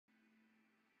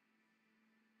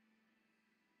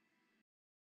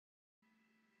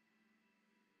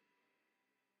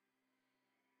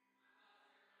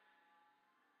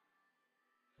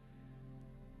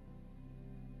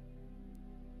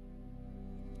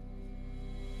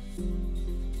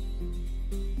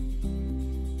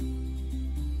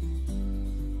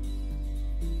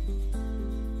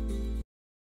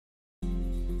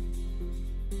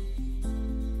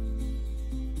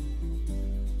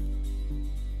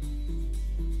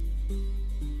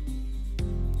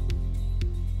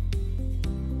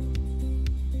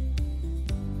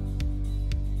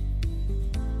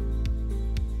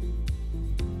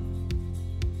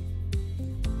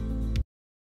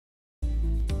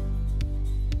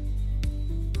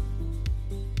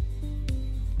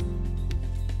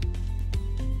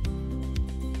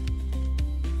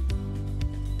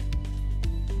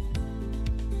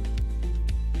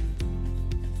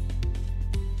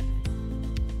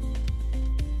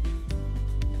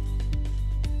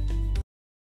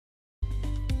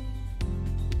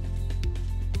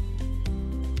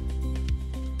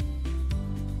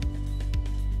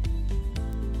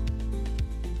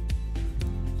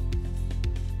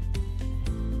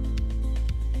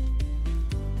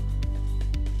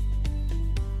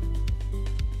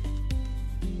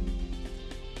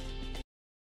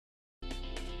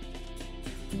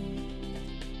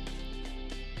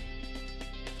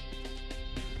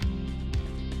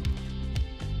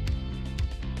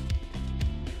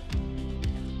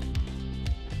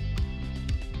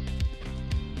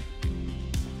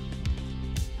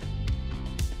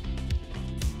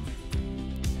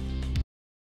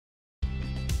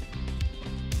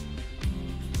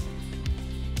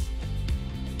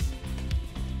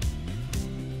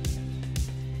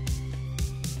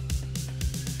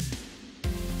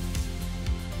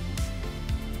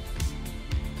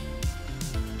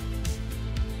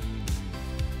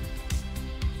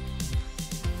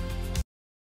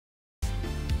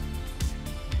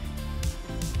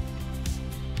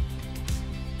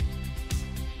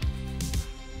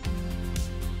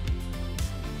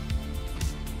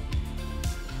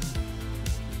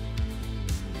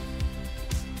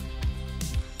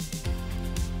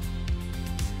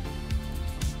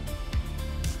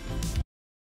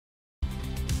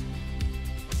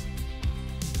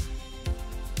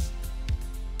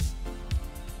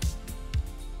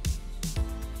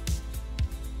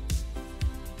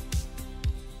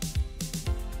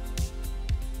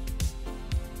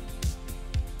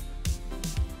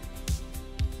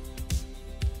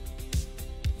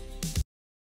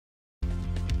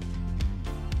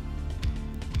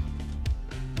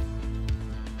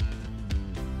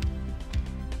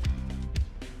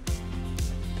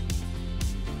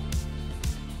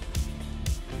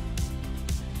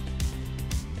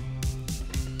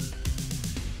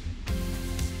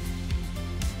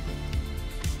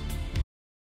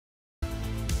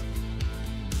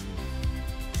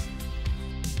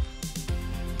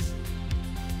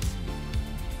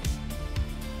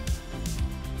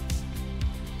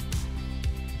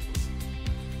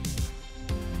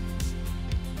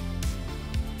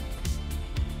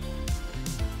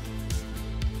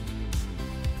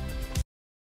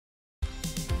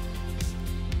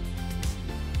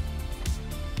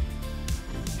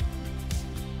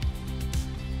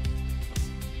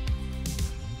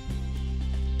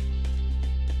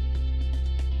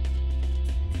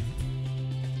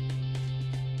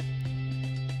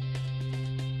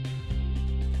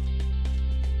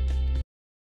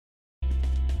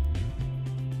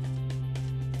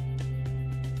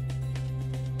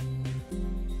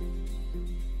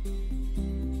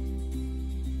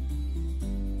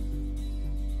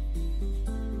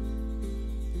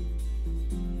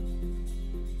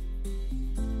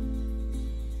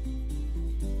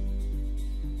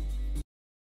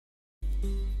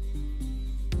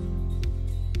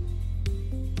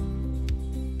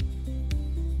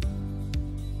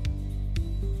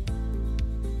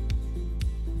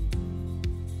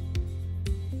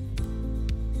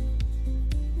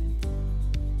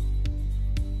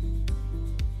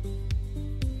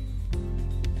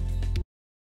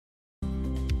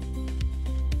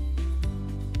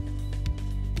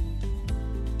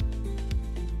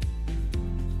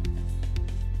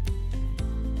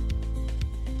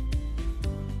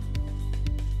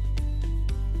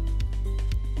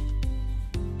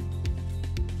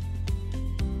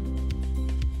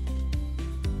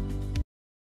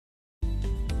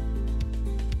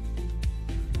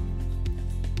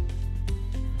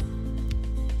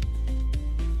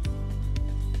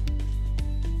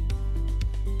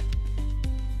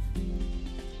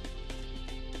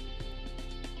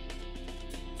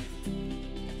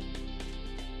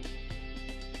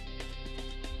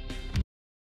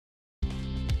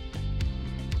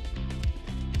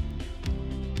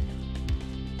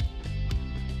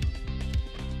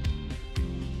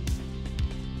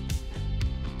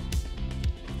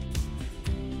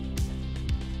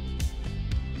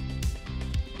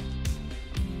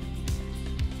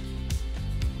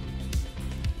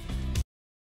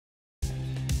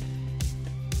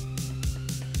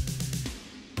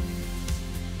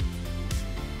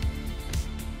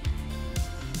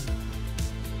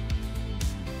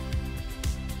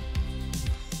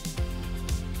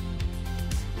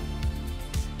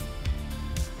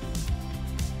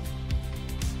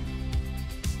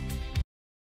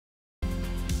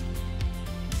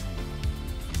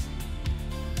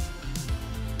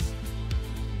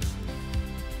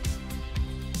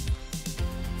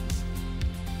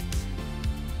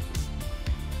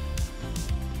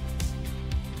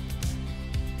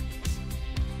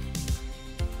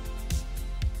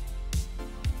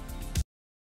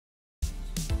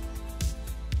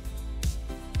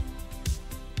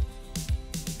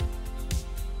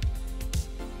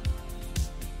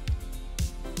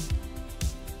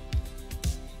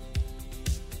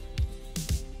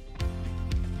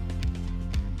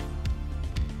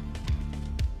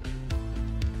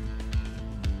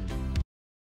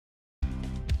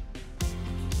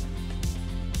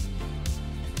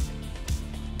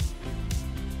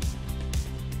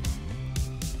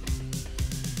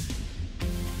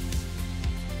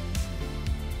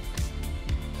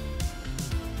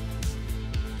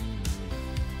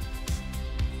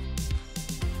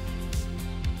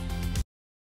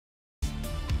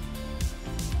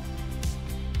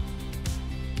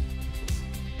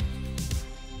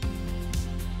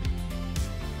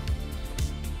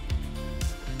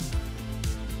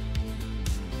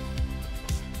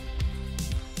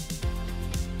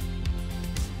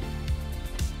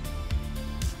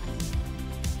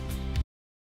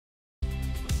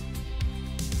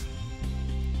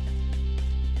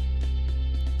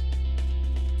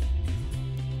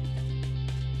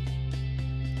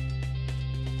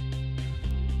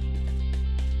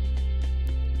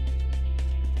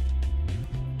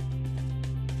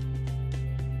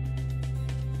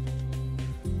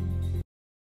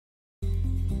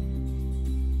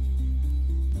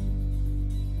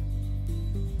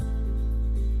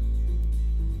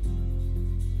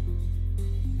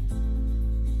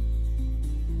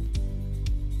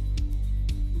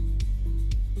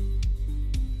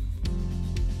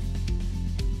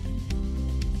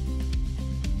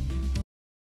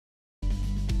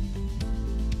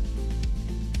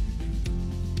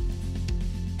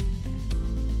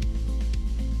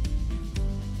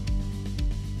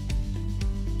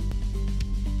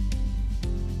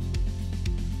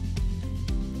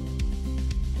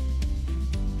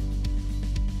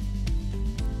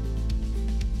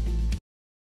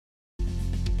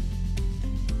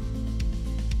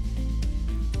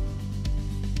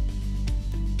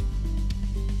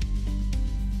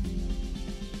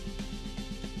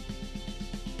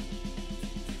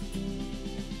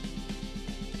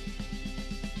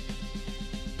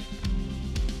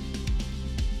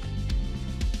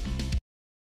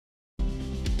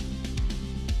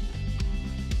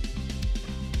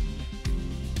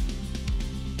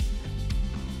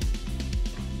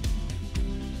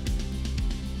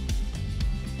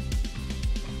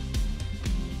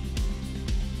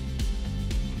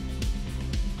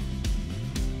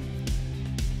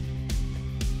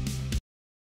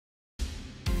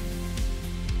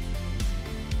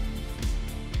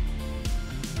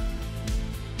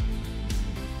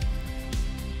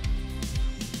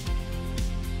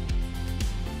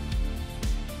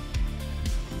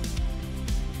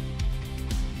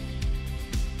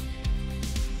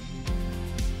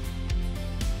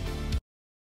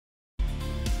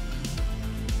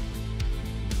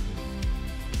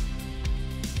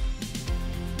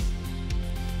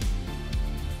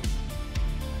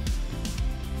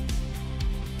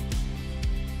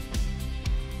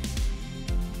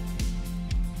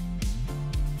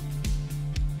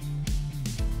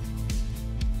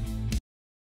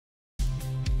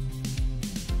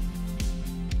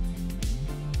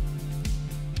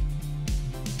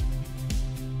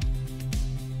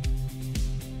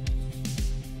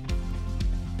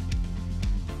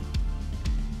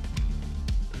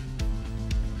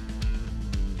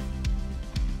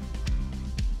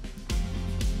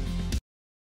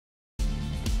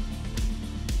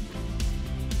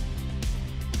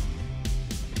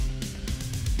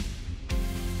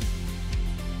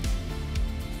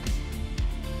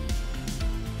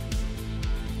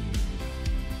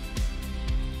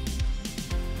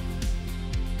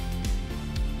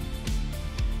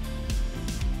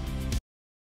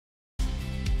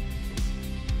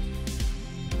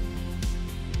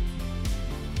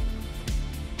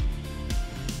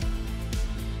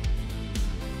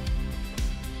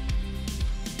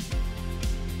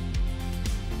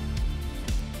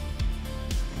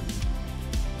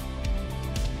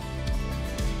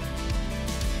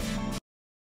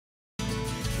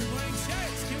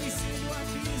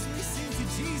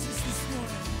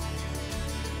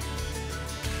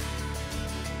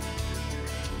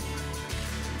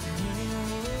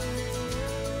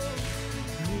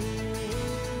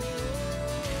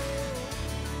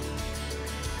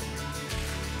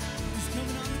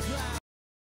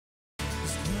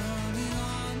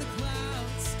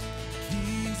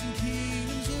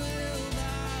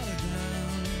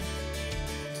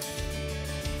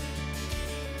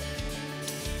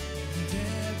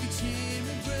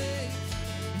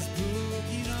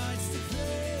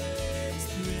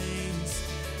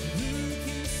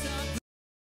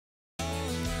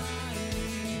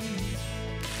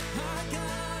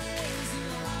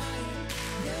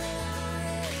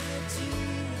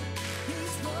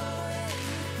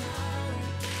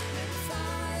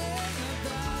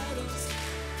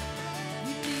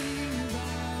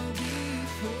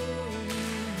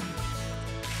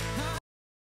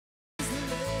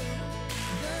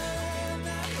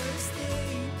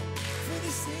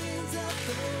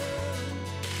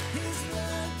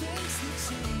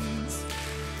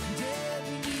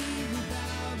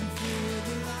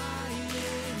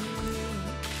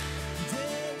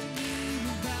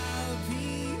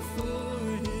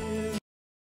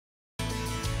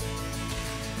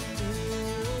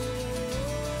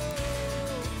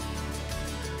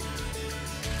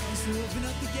open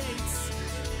up the gates.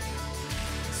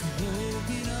 So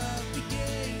open up the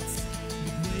gates.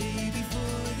 Make way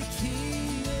before the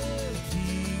King of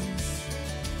Kings.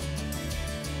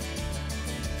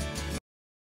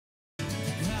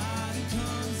 God who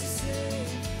comes to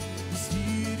save is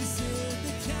here to set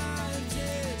the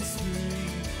captives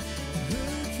free. Who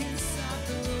can stop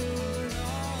the Lord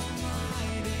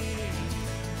Almighty?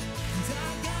 And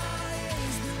our God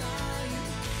is the Lion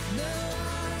of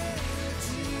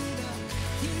Judah.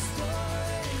 He's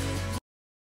roaring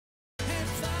and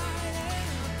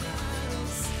fighting our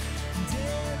battles, and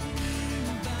every knee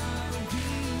will bow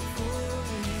before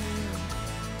Him.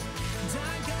 And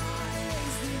our God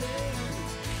is the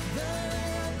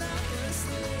Lamb that was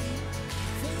slain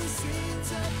for the sins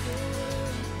of the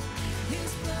world.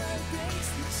 His blood breaks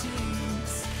the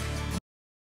chains.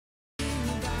 We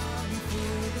will bow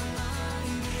before the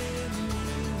Lion in the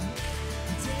room,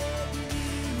 and every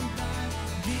knee will bow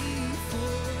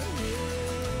before Him.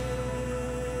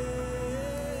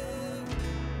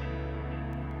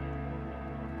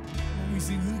 When we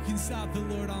sing, who can stop the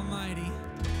Lord Almighty?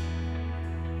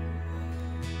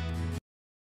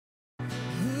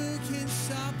 Who can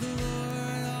stop the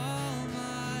Lord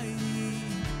Almighty?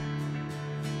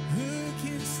 Who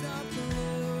can stop the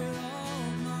Lord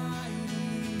Almighty?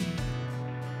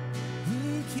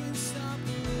 Who can stop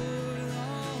the Lord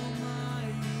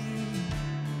Almighty?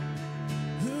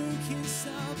 Who can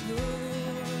stop the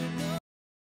Lord? No.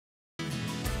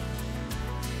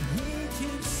 Who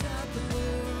can stop the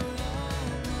Lord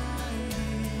Almighty?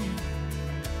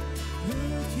 Who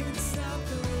can stop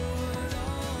the Lord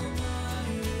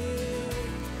Almighty?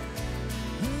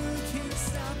 Who can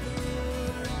stop the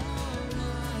Lord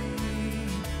Almighty?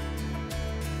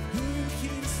 Who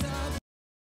can stop?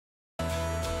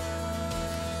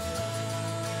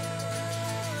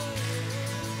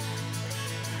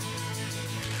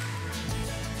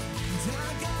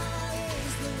 Our God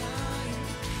is the Lion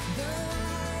of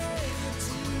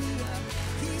Judah.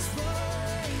 He's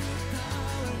roaring with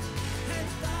power and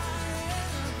fighting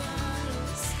our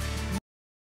battles.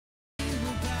 We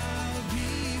will bow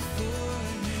before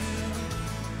Him.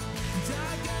 And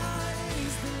our God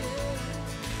is the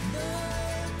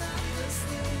Lamb that was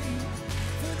slain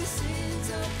for the sins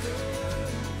of the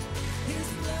world. His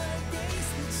blood breaks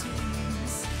the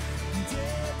chains, and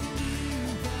every knee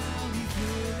will bow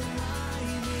before the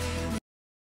Lion in the room.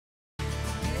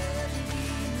 Every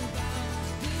knee will bow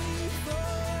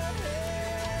before Him.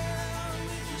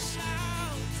 With a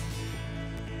shout.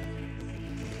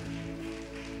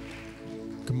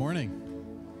 Good morning.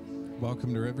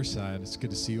 Welcome to Riverside. It's good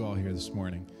to see you all here this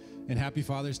morning. And happy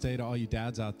Father's Day to all you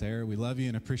dads out there. We love you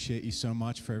and appreciate you so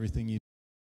much for everything you do.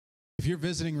 If you're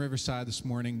visiting Riverside this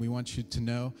morning, we want you to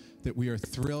know that we are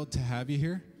thrilled to have you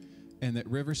here and that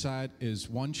Riverside is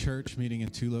one church meeting in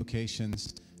two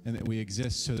locations and that we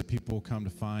exist so that people will come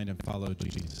to find and follow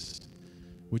Jesus.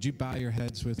 Would you bow your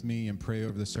heads with me and pray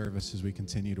over the service as we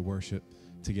continue to worship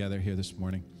together here this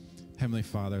morning? Heavenly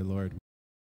Father, Lord,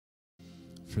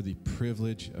 for the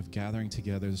privilege of gathering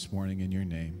together this morning in your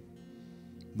name.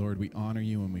 Lord, we honor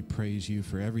you and we praise you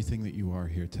for everything that you are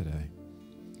here today.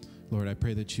 Lord, I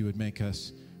pray that you would make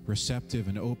us receptive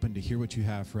and open to hear what you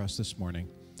have for us this morning,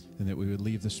 and that we would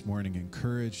leave this morning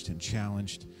encouraged and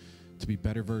challenged to be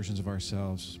better versions of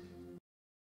ourselves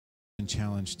and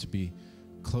challenged to be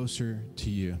closer to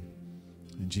you.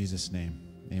 In Jesus' name,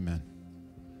 amen.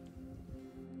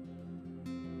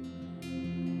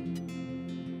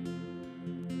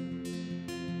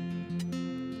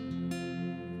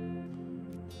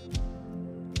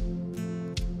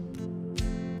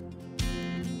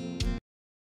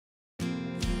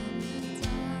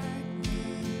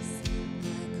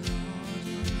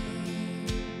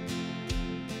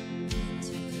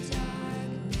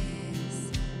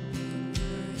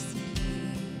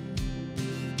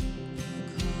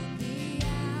 Call me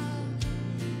out.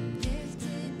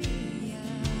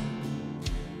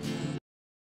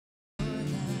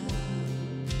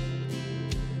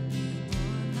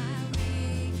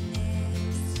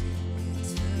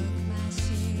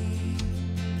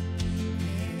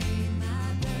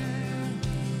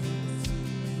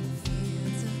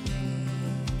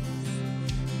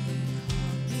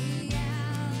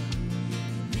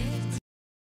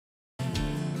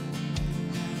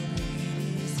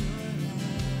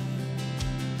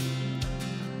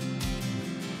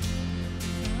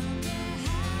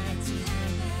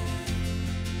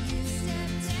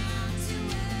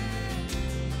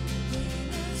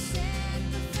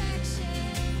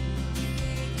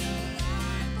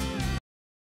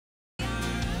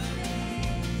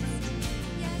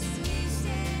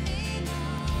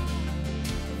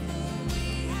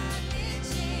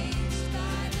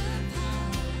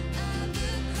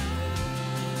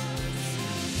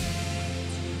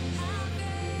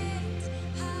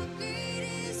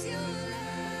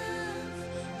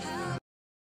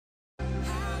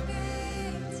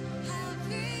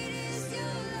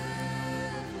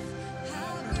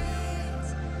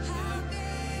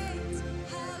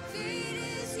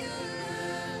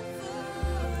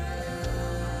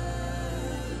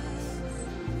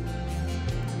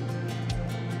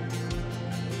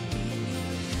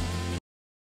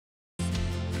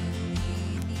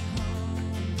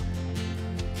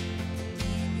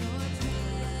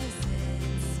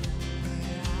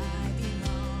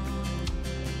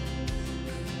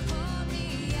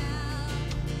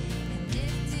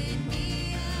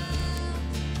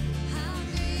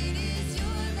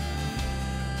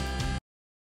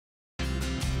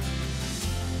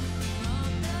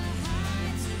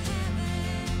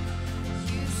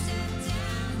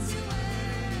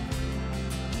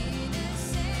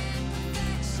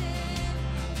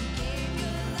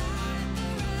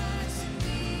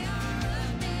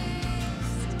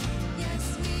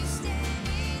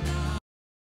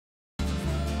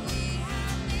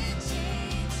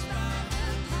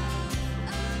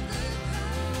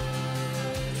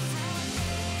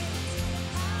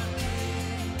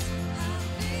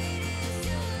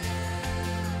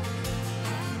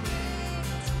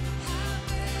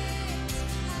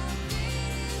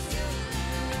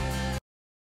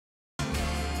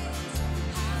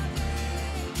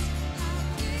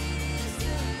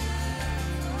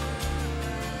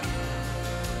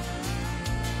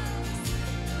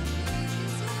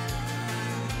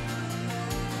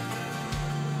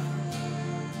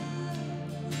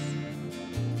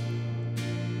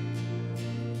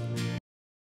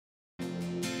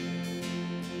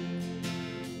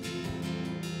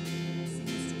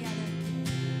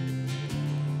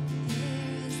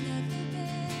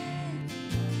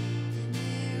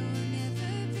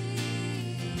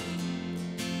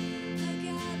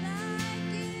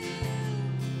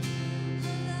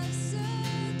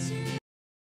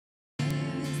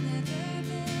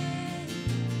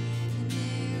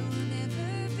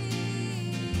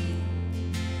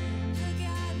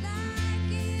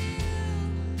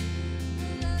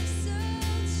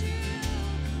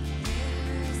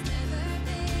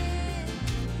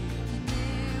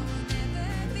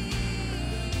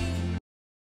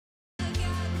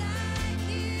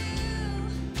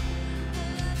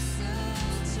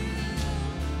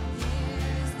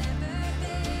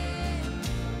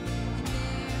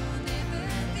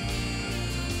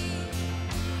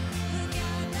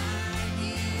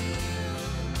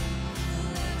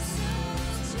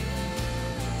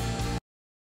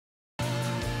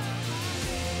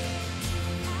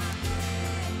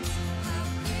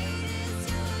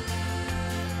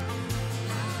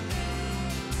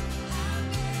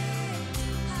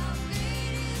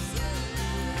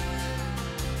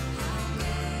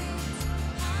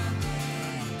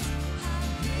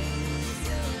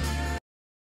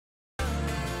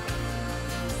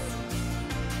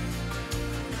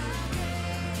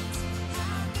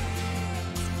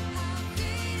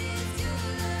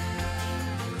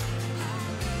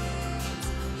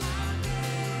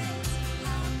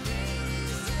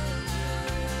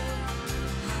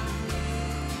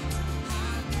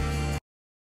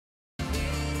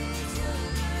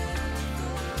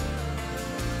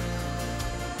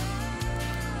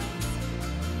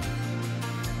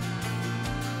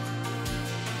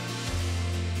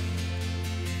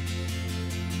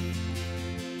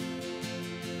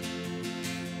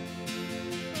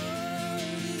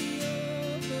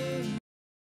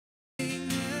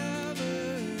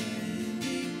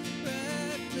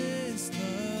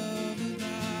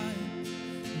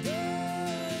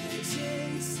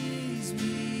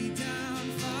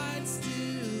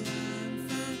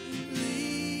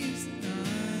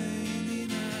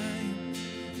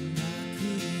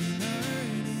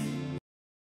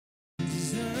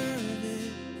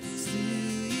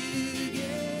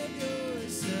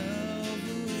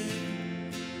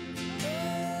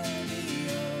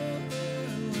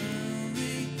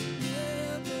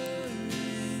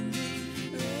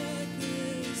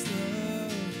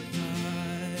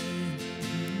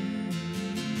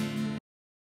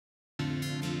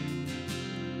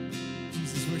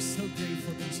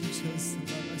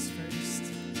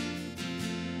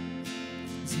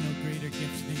 greater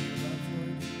gift than your love,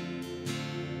 Lord.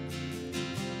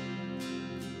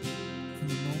 From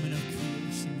the moment of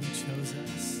creation, you chose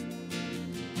us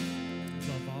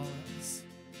above all else.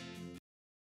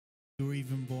 We were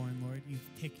even born, Lord.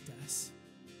 You've picked us.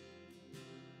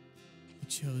 You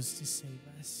chose to save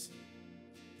us.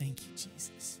 Thank you,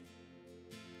 Jesus.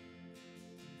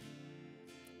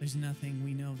 There's nothing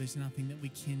we know, there's nothing that we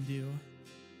can do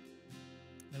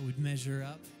that would measure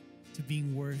up to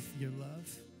being worth your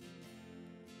love.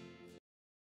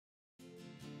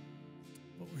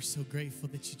 But we're so grateful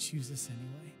that you choose us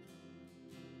anyway.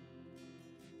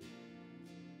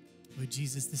 Lord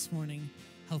Jesus, this morning,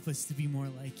 help us to be more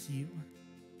like you.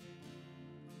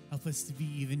 Help us to be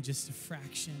even just a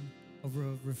fraction of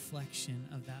a reflection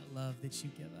of that love that you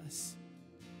give us.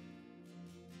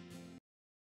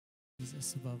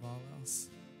 Jesus above all else.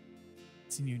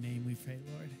 It's in your name we pray,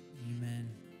 Lord. Amen.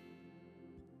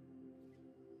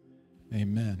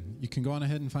 Amen. You can go on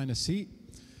ahead and find a seat.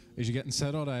 As you're getting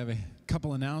settled, I have a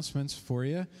couple announcements for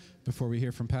you before we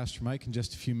hear from Pastor Mike in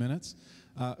just a few minutes.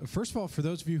 First of all, for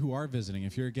those of you who are visiting,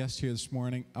 if you're a guest here this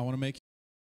morning, I want to make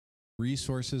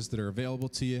resources that are available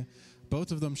to you.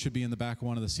 Both of them should be in the back of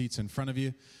one of the seats in front of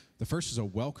you. The first is a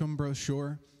welcome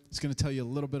brochure. It's going to tell you a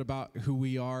little bit about who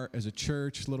we are as a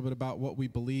church, a little bit about what we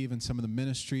believe in some of the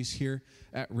ministries here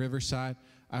at Riverside.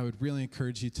 I would really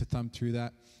encourage you to thumb through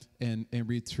that and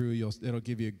read through. It'll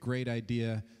give you a great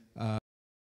idea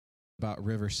about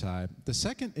Riverside. The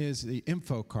second is the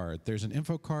info card. There's an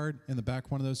info card in the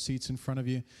back one of those seats in front of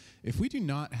you. If we do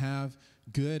not have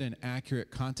good and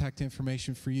accurate contact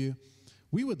information for you,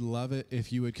 we would love it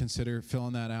if you would consider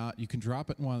filling that out. You can drop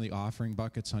it in one of the offering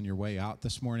buckets on your way out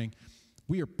this morning.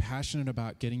 We are passionate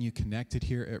about getting you connected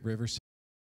here at Riverside.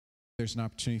 There's an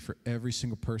opportunity for every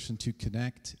single person to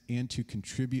connect and to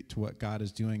contribute to what God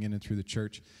is doing in and through the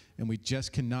church. And we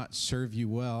just cannot serve you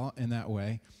well in that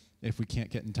way if we can't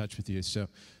get in touch with you. So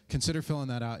consider filling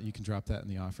that out. You can drop that in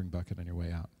the offering bucket on your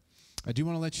way out. I do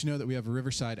want to let you know that we have a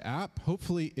Riverside app.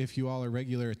 Hopefully, if you all are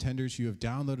regular attenders, you have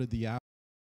downloaded the app.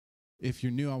 If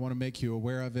you're new, I want to make you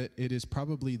aware of it. It is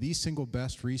probably the single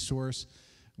best resource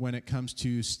when it comes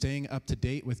to staying up to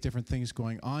date with different things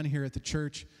going on here at the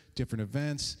church, different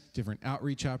events, different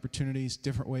outreach opportunities,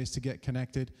 different ways to get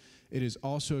connected. It is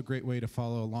also a great way to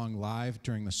follow along live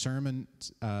during the sermon.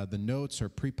 The notes are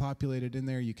pre-populated in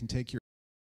there. You can take your...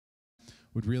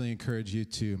 Would really encourage you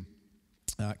to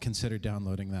consider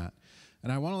downloading that.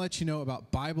 And I want to let you know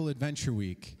about Bible Adventure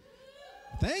Week.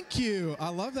 Thank you. I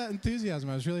love that enthusiasm.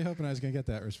 I was really hoping I was going to get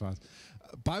that response.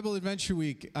 Bible Adventure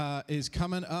Week is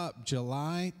coming up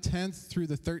July 10th through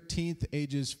the 13th,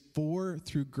 ages 4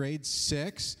 through grade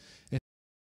 6. It's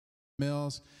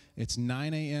Mills. It's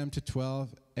 9 a.m. to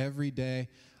 12 every day.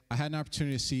 I had an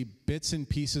opportunity to see bits and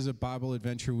pieces of Bible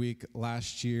Adventure Week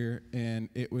last year, and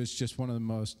it was just one of the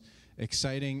most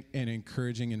exciting and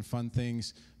encouraging and fun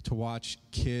things to watch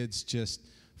kids just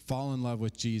fall in love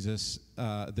with Jesus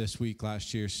this week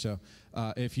last year. So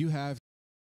if you have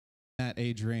that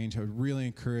age range, I would really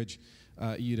encourage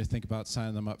you to think about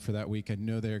signing them up for that week. I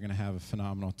know they're going to have a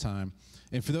phenomenal time.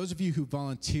 And for those of you who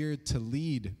volunteered to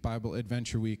lead Bible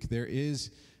Adventure Week, there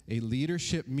is a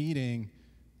leadership meeting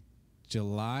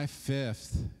July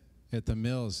 5th at the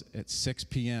Mills at 6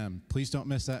 p.m. Please don't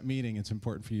miss that meeting. It's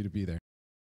important for you to be there.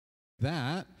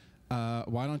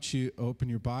 Why don't you open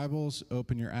your Bibles,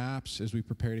 open your apps as we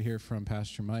prepare to hear from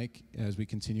Pastor Mike as we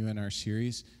continue in our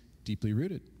series, Deeply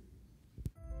Rooted.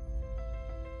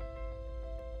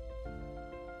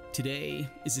 Today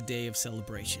is a day of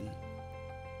celebration,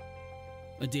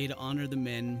 a day to honor the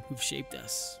men who've shaped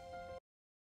us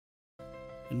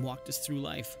and walked us through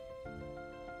life.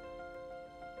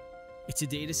 It's a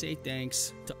day to say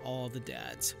thanks to all the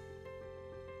dads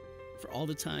for all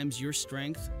the times your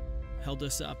strength held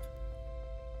us up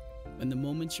and the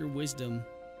moments your wisdom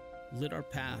lit our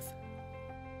path,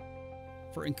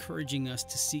 for encouraging us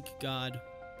to seek God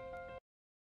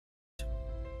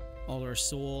all our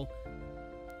soul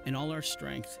and all our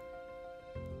strength,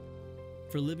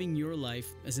 for living your life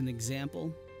as an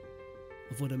example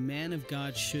of what a man of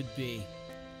God should be.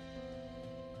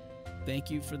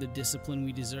 Thank you for the discipline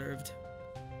we deserved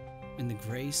and the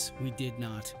grace we did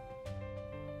not,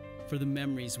 for the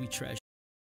memories we treasure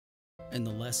and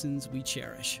the lessons we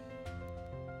cherish.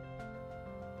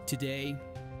 Today,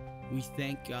 we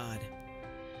thank God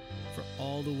for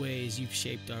all the ways you've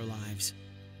shaped our lives.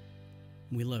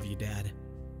 We love you, Dad.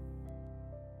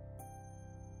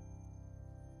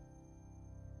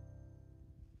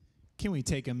 Can we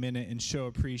take a minute and show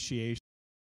appreciation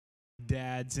to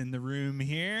dads in the room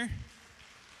here?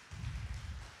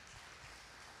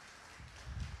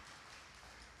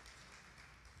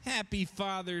 Happy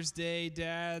Father's Day,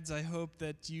 dads. I hope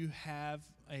that you have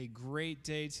a great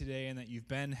day today and that you've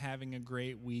been having a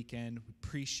great weekend. We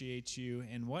appreciate you,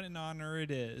 and what an honor it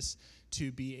is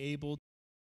to be able to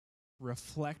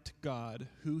reflect God,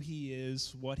 who He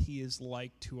is, what He is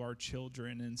like to our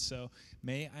children. And so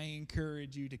may I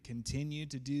encourage you to continue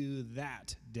to do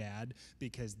that, Dad,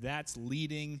 because that's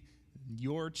leading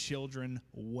your children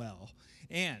well.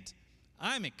 And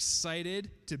I'm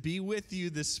excited to be with you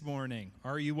this morning.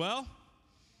 Are you well?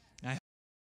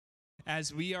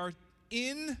 As we are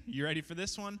in, you ready for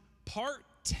this one? Part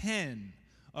 10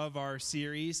 of our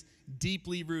series,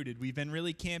 Deeply Rooted. We've been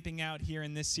really camping out here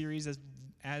in this series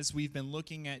as we've been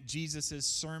looking at Jesus'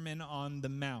 Sermon on the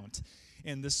Mount.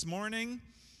 And this morning,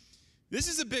 this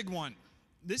is a big one.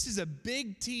 This is a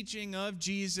big teaching of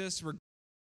Jesus we're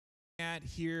at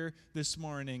here this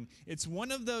morning. It's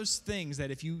one of those things that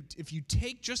if you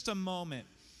take just a moment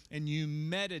and you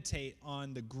meditate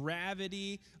on the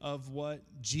gravity of what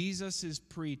Jesus is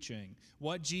preaching,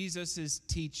 what Jesus is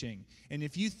teaching, and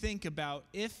if you think about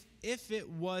if it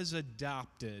was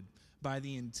adopted by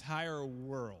the entire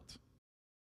world,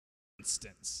 for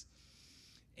instance,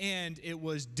 and it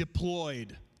was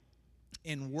deployed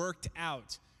and worked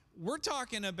out, we're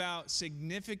talking about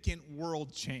significant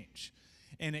world change.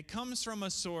 And it comes from a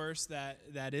source that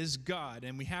is God,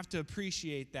 and we have to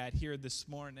appreciate that here this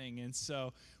morning. And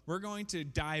so we're going to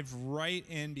dive right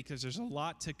in because there's a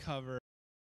lot to cover.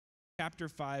 Chapter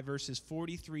 5, verses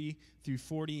 43 through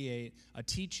 48, a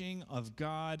teaching of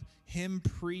God, Him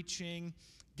preaching,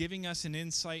 giving us an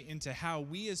insight into how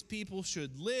we as people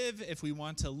should live if we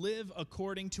want to live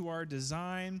according to our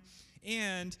design,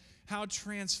 and how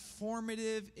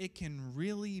transformative it can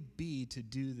really be to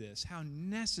do this, how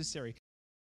necessary.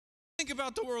 Think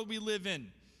about the world we live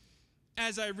in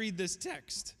as I read this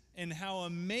text and how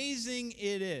amazing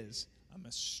it is. I'm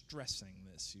stressing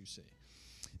this, you see.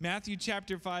 Matthew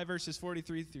chapter 5, verses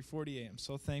 43 through 48. I'm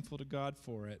so thankful to God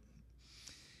for it.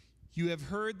 You have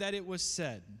heard that it was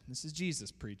said, this is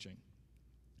Jesus preaching,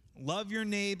 love your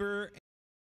neighbor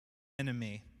and your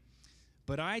enemy.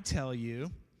 But I tell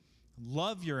you,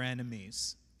 love your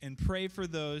enemies and pray for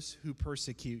those who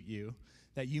persecute you,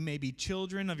 that you may be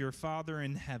children of your Father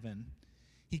in heaven.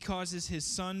 He causes His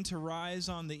sun to rise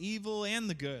on the evil and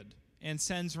the good, and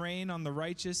sends rain on the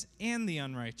righteous and the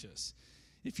unrighteous.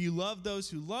 If you love those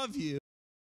who love you,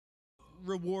 what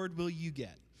reward will you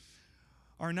get?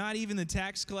 Are not even the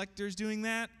tax collectors doing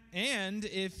that? And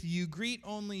if you greet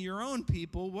only your own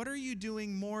people, what are you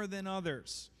doing more than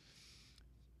others?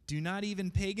 Do not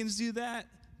even pagans do that?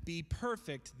 Be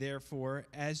perfect, therefore,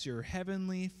 as your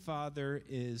heavenly Father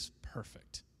is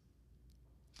perfect.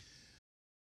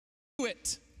 Do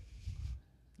it.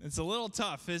 It's a little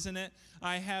tough, isn't it?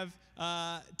 I have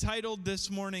titled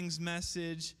this morning's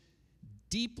message,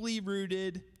 Deeply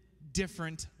Rooted,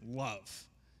 Different Love.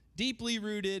 Deeply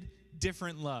Rooted,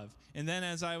 Different Love. And then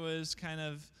as I was kind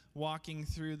of walking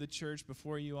through the church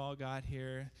before you all got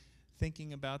here,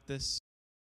 thinking about this,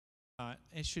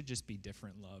 it should just be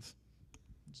different love.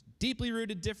 Deeply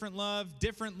rooted, different love,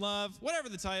 whatever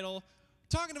the title.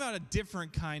 We're talking about a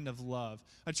different kind of love,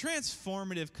 a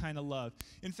transformative kind of love.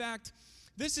 In fact,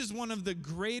 this is one of the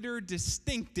greater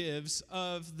distinctives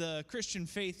of the Christian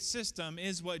faith system,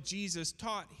 is what Jesus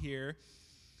taught here.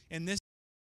 And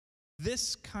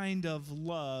this kind of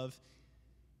love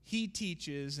He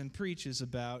teaches and preaches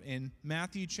about in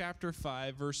Matthew chapter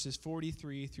 5, verses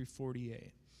 43 through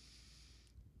 48.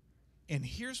 And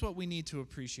here's what we need to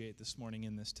appreciate this morning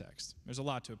in this text. There's a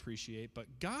lot to appreciate, but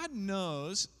God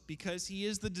knows, because He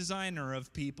is the designer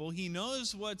of people, He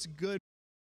knows what's good.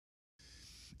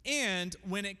 And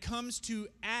when it comes to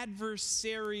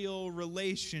adversarial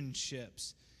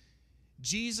relationships,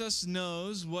 Jesus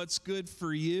knows what's good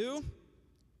for you,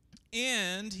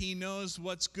 and He knows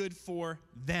what's good for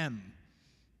them.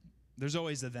 There's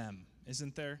always a them,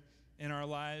 isn't there, in our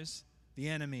lives? The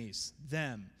enemies,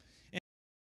 them.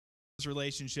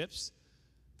 Relationships,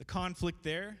 the conflict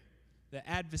there, the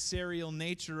adversarial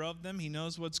nature of them. He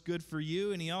knows what's good for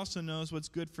you, and He also knows what's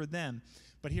good for them.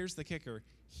 But here's the kicker.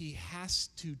 He has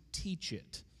to teach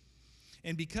it.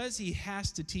 And because He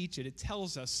has to teach it, it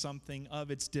tells us something of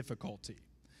its difficulty.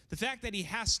 The fact that He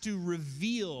has to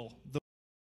reveal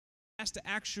has to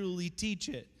actually teach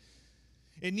it.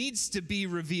 It needs to be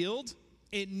revealed.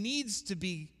 It needs to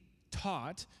be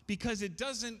taught, because it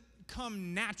doesn't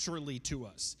come naturally to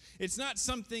us. It's not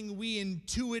something we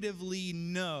intuitively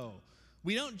know.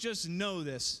 We don't just know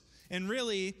this. And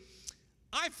really,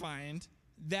 I find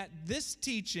that this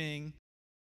teaching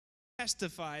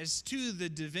testifies to the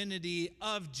divinity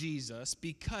of Jesus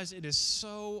because it is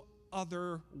so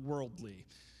otherworldly.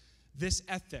 this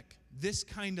ethic, this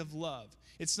kind of love.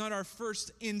 It's not our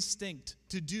first instinct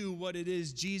to do what it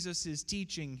is Jesus is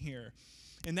teaching here.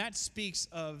 And that speaks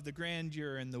of the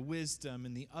grandeur and the wisdom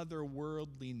and the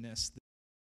otherworldliness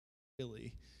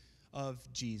really of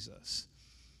Jesus.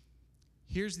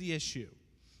 Here's the issue.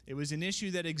 It was an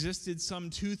issue that existed some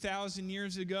 2,000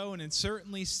 years ago, and it's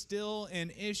certainly still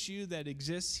an issue that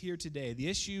exists here today. The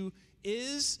issue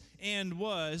is and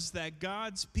was that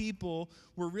God's people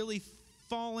were really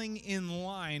falling in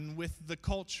line with the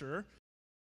culture,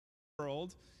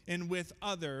 world, and with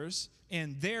others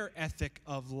and their ethic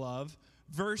of love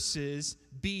versus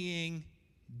being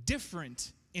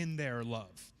different in their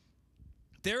love.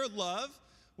 Their love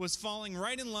was falling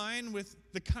right in line with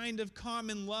the kind of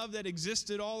common love that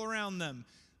existed all around them.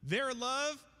 Their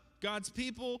love, God's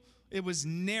people, it was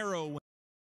narrow.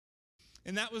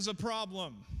 And that was a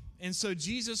problem. And so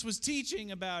Jesus was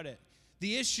teaching about it.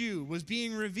 The issue was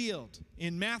being revealed.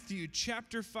 In Matthew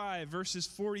chapter 5, verses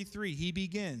 43, he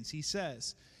begins. He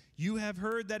says, "You have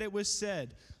heard that it was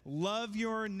said, 'Love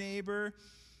your neighbor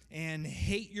and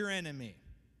hate your enemy.'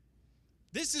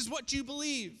 This is what you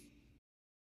believe.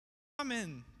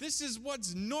 Common. This is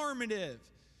what's normative.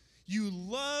 You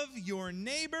love your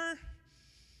neighbor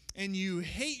and you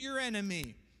hate your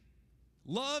enemy.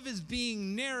 Love is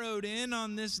being narrowed in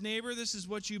on this neighbor. This is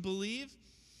what you believe.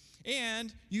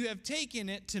 And you have taken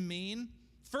it to mean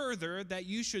further that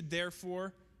you should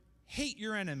therefore hate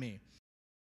your enemy.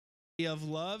 The idea of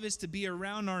love is to be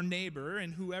around our neighbor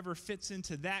and whoever fits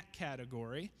into that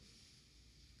category.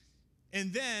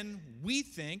 And then we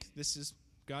think, this is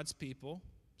God's people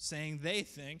saying they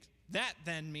think, that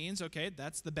then means, okay,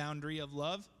 that's the boundary of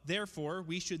love. Therefore,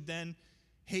 we should then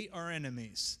hate our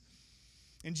enemies.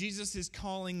 And Jesus is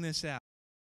calling this out.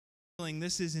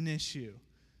 This is an issue.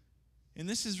 And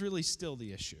this is really still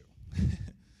the issue.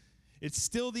 It's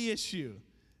still the issue.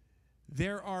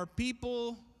 There are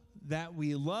people that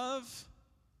we love,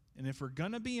 and if we're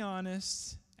going to be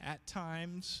honest, at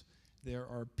times, there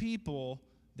are people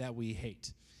that we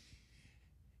hate.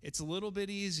 It's a little bit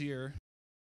easier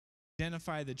to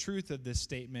identify the truth of this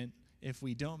statement if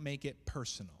we don't make it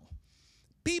personal.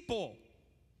 People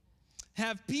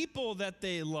have people that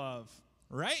they love,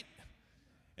 right?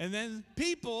 And then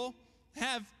people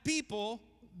have people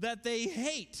that they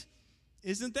hate.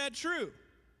 Isn't that true?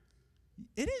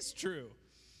 It is true.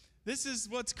 This is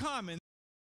what's common.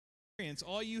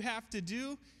 All you have to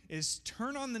do is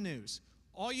turn on the news.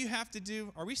 All you have to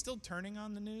do, are we still turning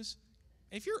on the news?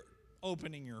 If you're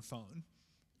opening your phone,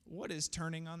 what is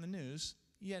turning on the news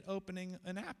yet opening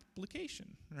an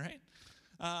application, right?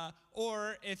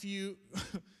 Or if you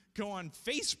go on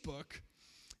Facebook,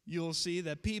 you'll see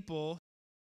that people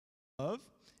love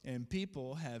and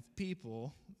people have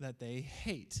people that they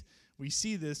hate. We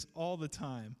see this all the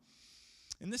time.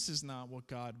 And this is not what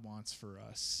God wants for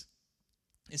us.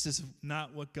 This is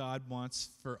not what God wants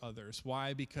for others.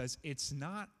 Why? Because it's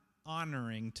not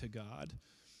honoring to God.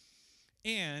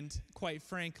 And quite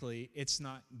frankly, it's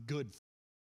not good.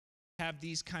 Have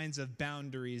these kinds of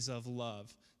boundaries of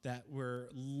love that we're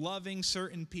loving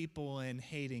certain people and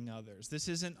hating others. This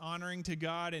isn't honoring to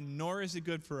God, and nor is it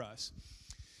good for us.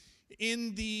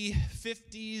 In the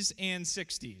 50s and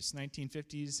 60s,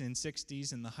 1950s and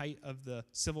 60s, in the height of the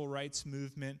civil rights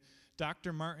movement,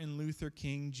 Dr. Martin Luther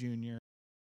King Jr.,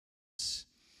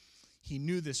 he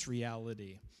knew this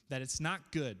reality, that it's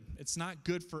not good. It's not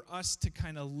good for us to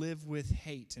kind of live with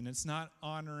hate, and it's not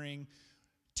honoring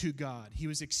to God. He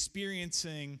was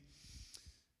experiencing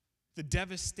the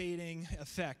devastating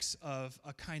effects of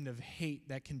a kind of hate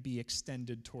that can be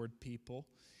extended toward people.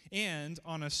 And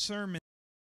on a sermon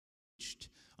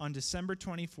on December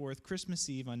 24th, Christmas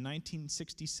Eve on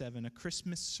 1967, a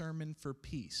Christmas sermon for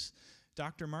peace,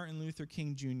 Dr. Martin Luther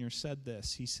King Jr. said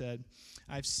this. He said,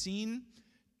 "I've seen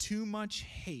too much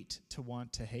hate to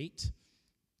want to hate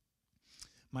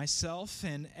myself,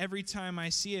 and every time I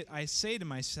see it, I say to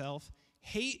myself,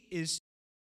 hate is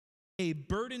a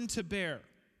burden to bear.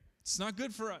 It's not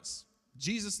good for us.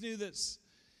 Jesus knew this."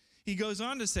 He goes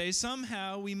on to say,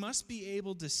 "Somehow we must be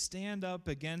able to stand up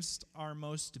against our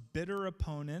most bitter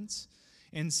opponents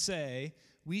and say,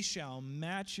 we shall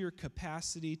match your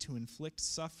capacity to inflict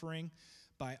suffering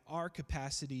by our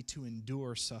capacity to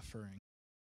endure suffering.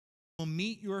 We'll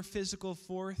meet your physical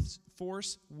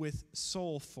force with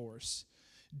soul force.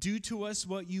 Do to us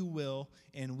what you will,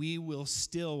 and we will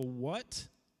still what?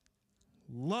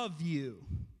 Love you.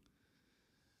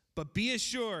 But be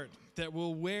assured that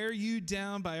we'll wear you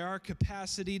down by our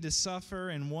capacity to suffer,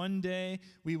 and one day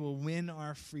we will win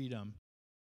our freedom.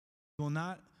 We will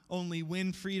not only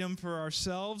win freedom for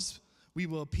ourselves, We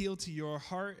will appeal to your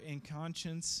heart and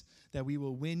conscience that we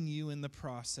will win you in the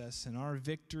process, and our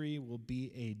victory will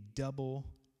be a double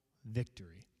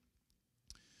victory.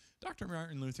 Dr.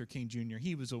 Martin Luther King Jr.,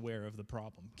 he was aware of the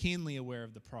problem, keenly aware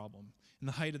of the problem. In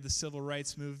the height of the civil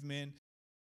rights movement,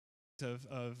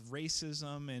 of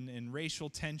racism and racial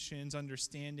tensions,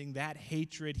 understanding that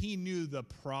hatred, he knew the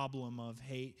problem of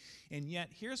hate. And yet,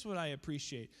 here's what I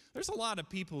appreciate. There's a lot of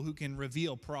people who can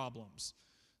reveal problems.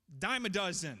 Dime a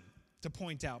dozen to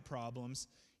point out problems.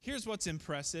 Here's what's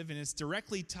impressive, and it's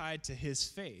directly tied to his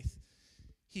faith.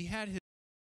 He had his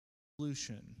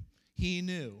solution. He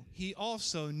knew. He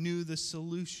also knew the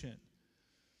solution.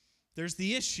 There's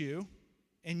the issue,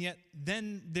 and yet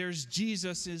then there's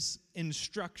Jesus'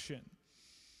 instruction.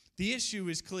 The issue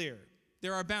is clear.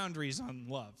 There are boundaries on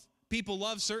love. People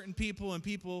love certain people and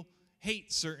people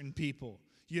hate certain people.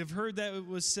 You have heard that it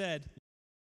was said,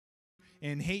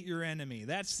 and hate your enemy.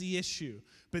 That's the issue.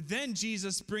 But then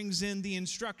Jesus brings in the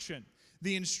instruction.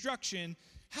 The instruction,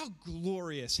 how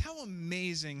glorious, how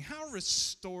amazing, how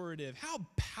restorative, how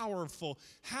powerful,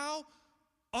 how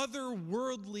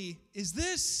otherworldly is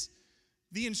this?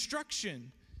 The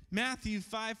instruction, Matthew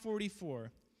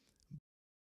 5:44.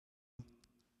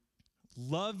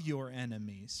 Love your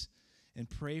enemies and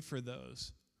pray for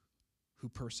those who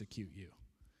persecute you.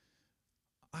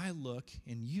 I look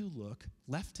and you look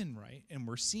left and right, and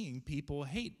we're seeing people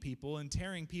hate people and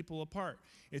tearing people apart.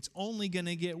 It's only going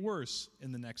to get worse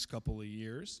in the next couple of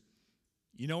years.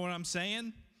 You know what I'm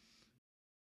saying?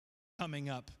 Coming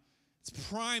up. It's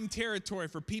prime territory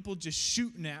for people just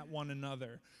shooting at one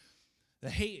another. The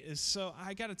hate is so,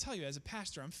 I got to tell you, as a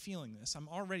pastor, I'm feeling this. I'm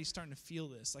already starting to feel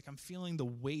this. Like I'm feeling the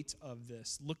weight of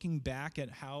this. Looking back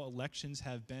at how elections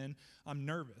have been, I'm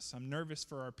nervous. I'm nervous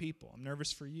for our people. I'm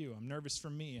nervous for you. I'm nervous for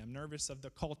me. I'm nervous of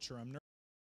the culture. I'm nervous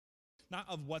not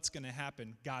of what's going to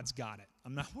happen. God's got it.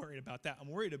 I'm not worried about that. I'm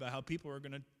worried about how people are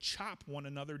going to chop one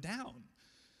another down.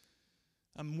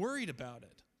 I'm worried about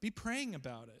it. Be praying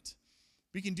about it.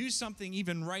 We can do something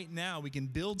even right now. We can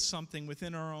build something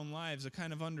within our own lives, a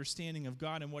kind of understanding of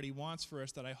God and what he wants for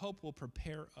us that I hope will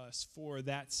prepare us for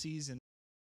that season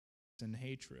and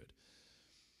hatred.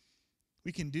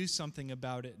 We can do something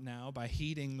about it now by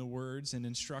heeding the words and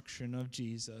instruction of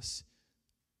Jesus.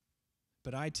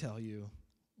 But I tell you,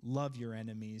 love your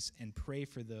enemies and pray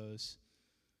for those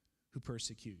who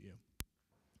persecute you.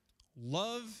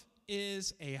 Love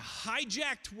is a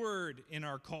hijacked word in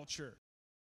our culture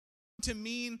to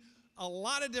mean a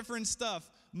lot of different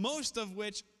stuff, most of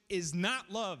which is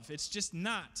not love. It's just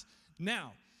not.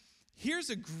 Now, here's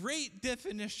a great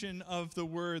definition of the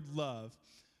word love.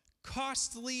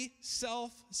 Costly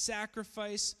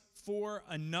self-sacrifice for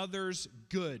another's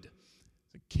good.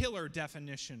 It's a killer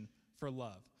definition for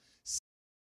love.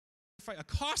 A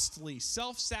costly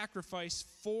self-sacrifice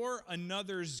for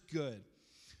another's good.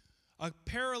 A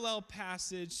parallel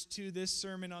passage to this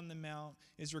Sermon on the Mount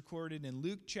is recorded in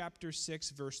Luke chapter 6,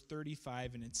 verse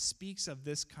 35, and it speaks of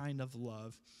this kind of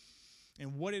love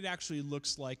and what it actually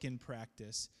looks like in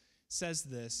practice. It says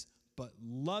this, but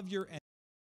love your enemies,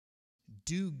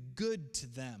 do good to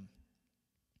them,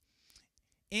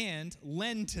 and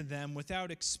lend to them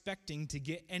without expecting to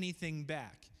get anything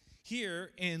back.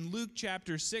 Here in Luke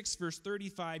chapter 6, verse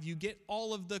 35, you get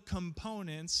all of the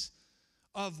components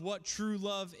of what true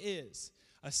love is.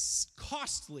 A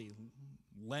costly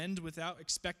lend without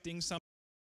expecting something.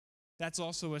 That's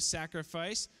also a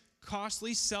sacrifice.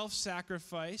 Costly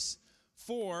self-sacrifice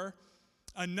for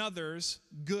another's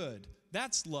good.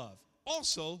 That's love.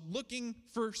 Also, looking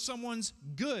for someone's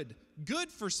good.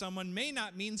 Good for someone may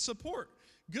not mean support.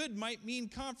 Good might mean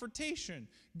confrontation.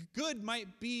 Good might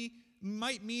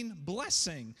mean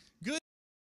blessing. Good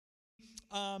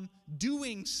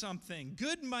doing something.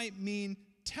 Good might mean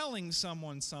telling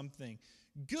someone something.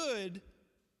 Good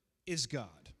is God.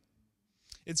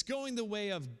 It's going the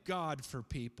way of God for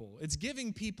people. It's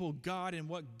giving people God and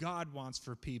what God wants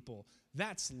for people.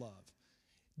 That's love.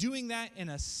 Doing that in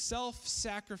a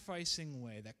self-sacrificing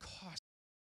way that costs.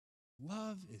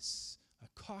 Love is a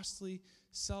costly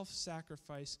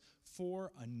self-sacrifice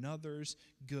for another's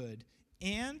good.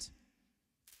 And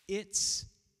it's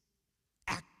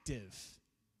active.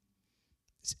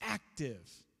 It's active.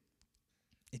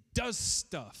 It does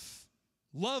stuff.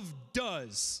 Love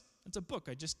does. That's a book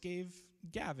I just gave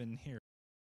Gavin here.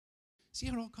 See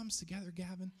how it all comes together,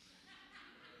 Gavin?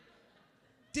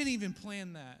 Didn't even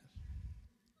plan that.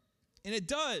 And it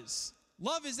does.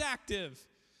 Love is active,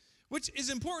 which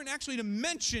is important actually to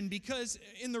mention because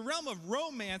in the realm of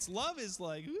romance, love is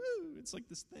like, ooh, it's like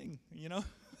this thing, you know?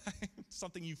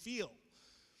 Something you feel.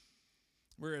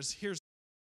 Whereas here's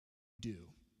what you do.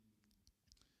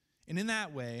 And in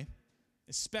that way,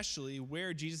 especially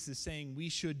where Jesus is saying we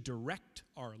should direct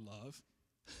our love,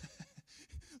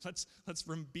 let's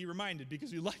be reminded,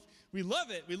 because we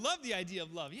love it. We love the idea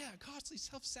of love. Yeah, costly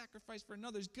self-sacrifice for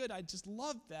another is good. I just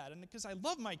love that. And because I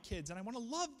love my kids and I want to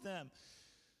love them.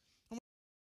 I want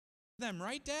to love them,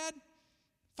 right, Dad?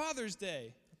 Father's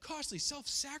Day, a costly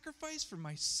self-sacrifice for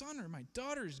my son or my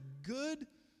daughter is good.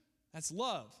 That's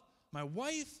love. My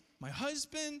wife, my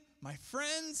husband, my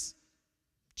friends.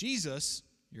 Jesus,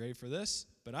 you ready for this?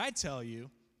 But I tell you,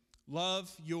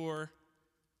 love your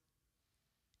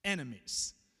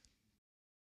enemies.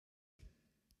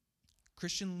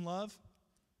 Christian love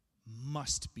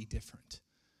must be different.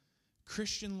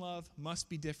 Christian love must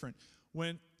be different.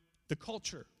 When the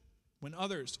culture, when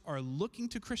others are looking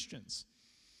to Christians,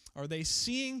 are they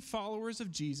seeing followers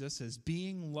of Jesus as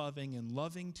being loving and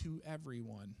loving to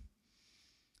everyone?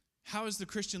 How is the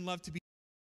Christian love to be?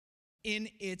 In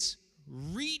its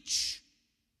reach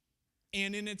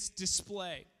and in its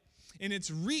display. In its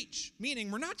reach,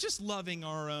 meaning we're not just loving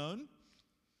our own.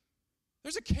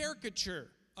 There's a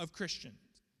caricature of Christians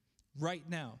right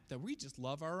now that we just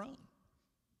love our own.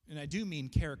 And I do mean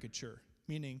caricature,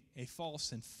 meaning a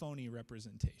false and phony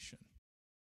representation.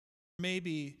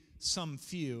 Maybe some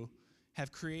few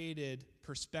have created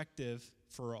perspective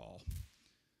for all.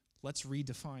 Let's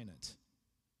redefine it.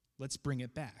 Let's bring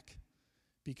it back.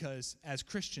 Because as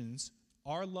Christians,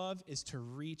 our love is to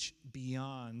reach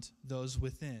beyond those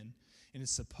within, and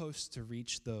it's supposed to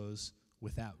reach those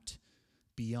without,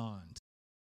 beyond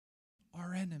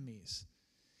our enemies.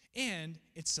 And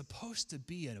it's supposed to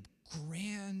be a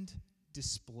grand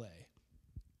display.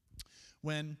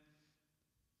 When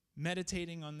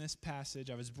meditating on this passage,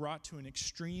 I was brought to an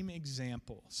extreme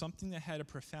example, something that had a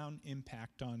profound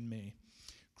impact on me.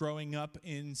 Growing up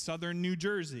in southern New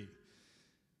Jersey.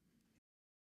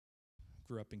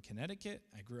 Grew up in Connecticut.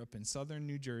 I grew up in southern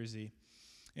New Jersey.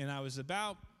 And I was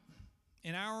about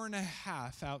an hour and a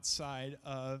half outside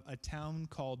of a town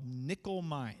called Nickel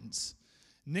Mines.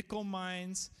 Nickel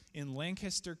Mines in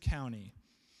Lancaster County.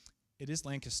 It is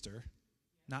Lancaster,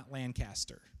 not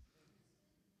Lancaster.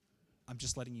 I'm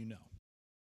just letting you know.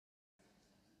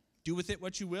 Do with it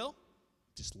what you will,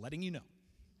 just letting you know.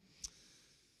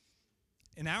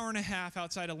 An hour and a half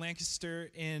outside of Lancaster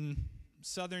in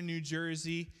southern New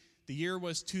Jersey. The year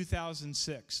was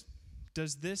 2006.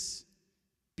 Does this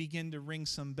begin to ring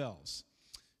some bells?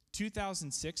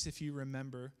 2006, if you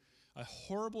remember, a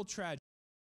horrible tragedy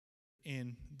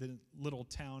in the little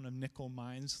town of Nickel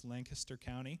Mines, Lancaster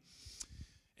County.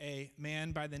 A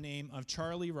man by the name of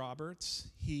Charlie Roberts,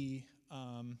 he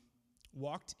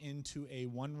walked into a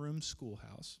one-room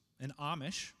schoolhouse, an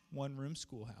Amish one-room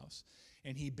schoolhouse,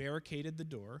 and he barricaded the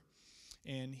door,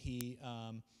 and he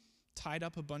tied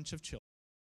up a bunch of children,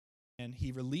 and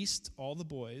he released all the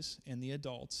boys and the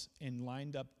adults and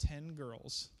lined up 10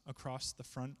 girls across the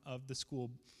front of the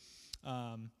school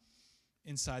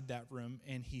inside that room,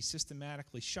 and he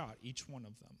systematically shot each one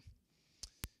of them.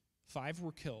 5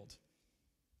 were killed.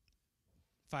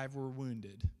 5 were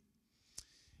wounded.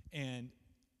 And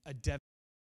a devastating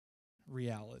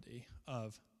reality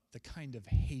of the kind of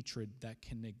hatred that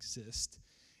can exist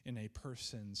in a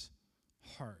person's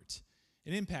heart.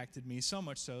 It impacted me so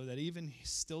much so that even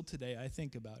still today I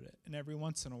think about it. And every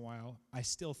once in a while I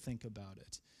still think about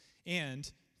it. And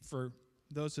for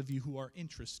those of you who are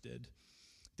interested,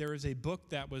 there is a book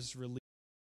that was released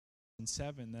in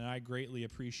 2007 that I greatly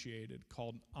appreciated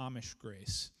called Amish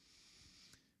Grace.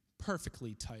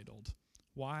 Perfectly titled.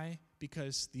 Why?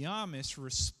 Because the Amish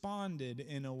responded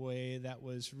in a way that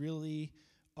was really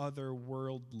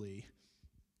otherworldly.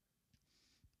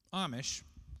 Amish,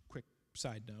 quick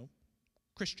side note,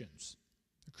 Christians.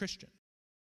 They're Christian.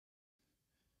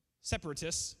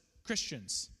 Separatists,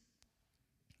 Christians,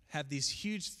 have these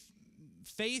huge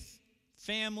faith,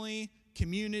 family,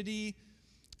 community,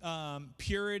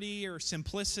 purity or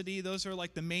simplicity. Those are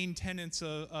like the main tenets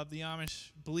of the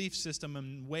Amish belief system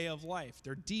and way of life.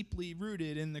 They're deeply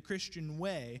rooted in the Christian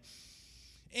way.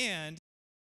 And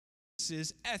this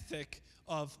is ethic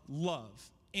of love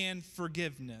and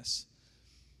forgiveness.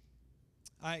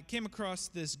 I came across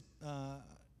this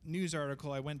news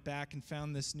article. I went back and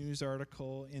found this news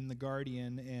article in The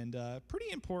Guardian, and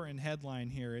pretty important headline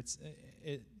here. It's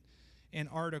an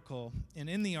article, and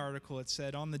in the article it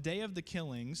said, on the day of the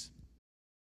killings,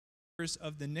 members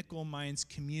of the Nickel Mines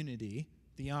community,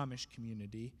 the Amish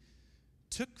community,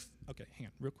 okay, hang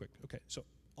on, real quick. Okay, so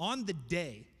on the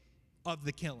day of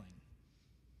the killing,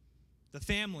 the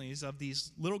families of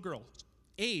these little girls,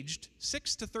 aged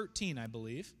 6 to 13, I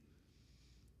believe,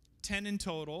 10 in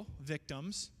total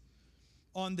victims,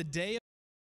 on the day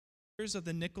of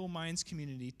the nickel mines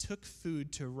community took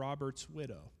food to Robert's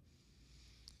widow.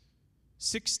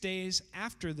 6 days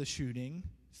after the shooting,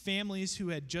 families who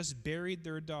had just buried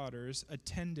their daughters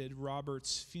attended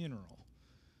Robert's funeral.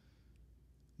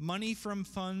 Money from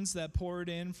funds that poured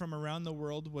in from around the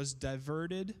world was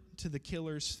diverted to the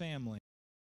killer's family.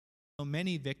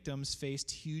 Many victims faced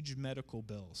huge medical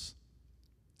bills.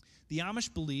 The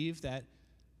Amish believe that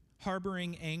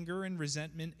harboring anger and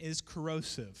resentment is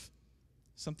corrosive,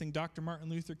 something Dr. Martin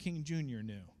Luther King Jr.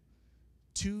 knew.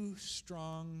 Too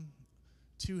strong,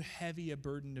 too heavy a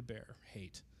burden to bear,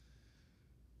 hate.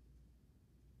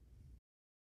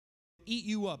 Eat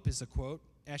you up is a quote.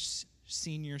 Esch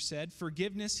Sr. said,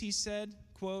 forgiveness, he said,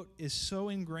 quote, is so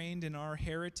ingrained in our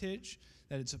heritage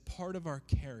that it's a part of our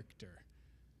character.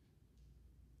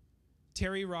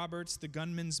 Terry Roberts, the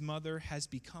gunman's mother, has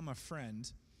become a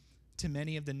friend to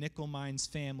many of the nickel mines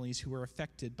families who were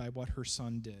affected by what her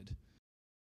son did.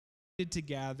 To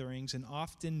gatherings and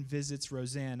often visits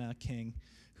Rosanna King,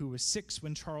 who was 6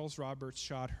 when Charles Roberts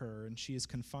shot her, and she is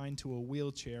confined to a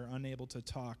wheelchair, unable to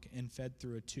talk, and fed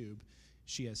through a tube.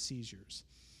 She has seizures.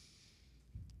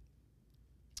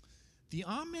 The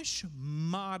Amish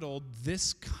modeled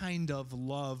this kind of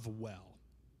love well.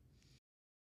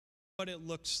 What it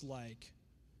looks like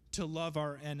to love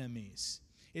our enemies.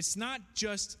 It's not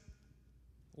just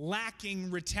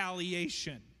lacking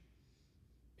retaliation.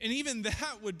 And even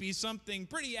that would be something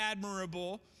pretty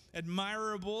admirable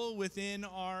within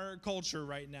our culture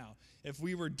right now. If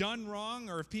we were done wrong,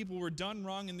 or if people were done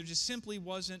wrong and there just simply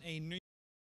wasn't a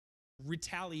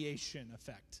retaliation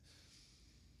effect.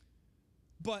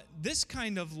 But this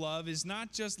kind of love is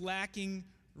not just lacking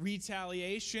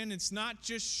retaliation. It's not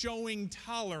just showing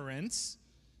tolerance.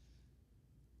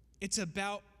 It's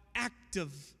about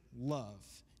active love.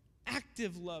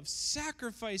 Active love,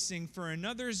 sacrificing for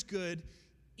another's good,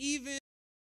 even if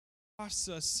it costs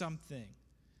us something.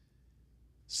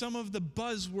 Some of the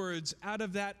buzzwords out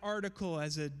of that article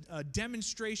as a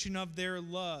demonstration of their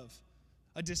love,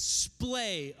 a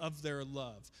display of their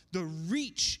love, the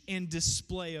reach and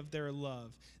display of their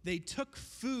love. They took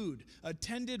food,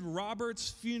 attended Robert's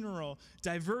funeral,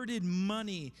 diverted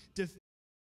money to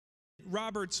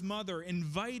Robert's mother,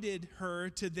 invited her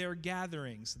to their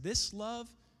gatherings. This love,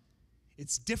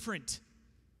 it's different.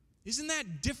 Isn't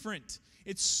that different?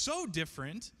 It's so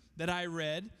different that I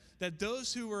read that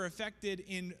those who were affected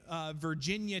in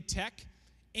Virginia Tech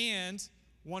and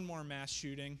one more mass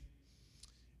shooting,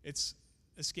 it's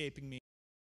escaping me,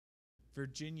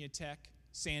 Virginia Tech,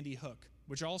 Sandy Hook,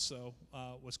 which also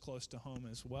was close to home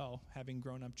as well, having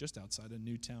grown up just outside of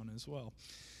Newtown as well.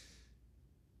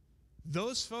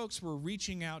 Those folks were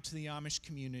reaching out to the Amish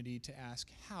community to ask,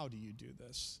 how do you do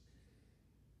this?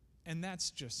 And that's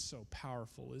just so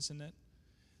powerful, isn't it?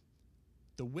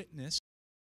 The witness,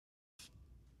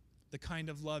 the kind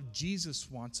of love Jesus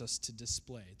wants us to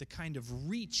display, the kind of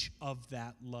reach of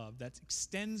that love that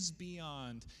extends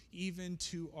beyond even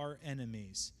to our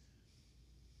enemies.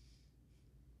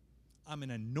 I'm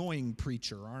an annoying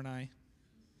preacher, aren't I?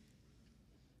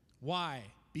 Why?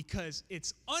 Because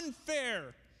it's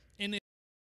unfair and it's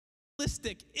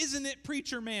realistic, isn't it,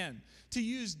 preacher man, to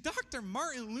use Dr.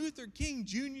 Martin Luther King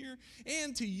Jr.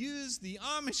 and to use the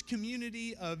Amish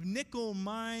community of nickel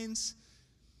mines.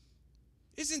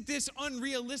 Isn't this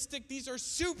unrealistic? These are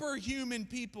superhuman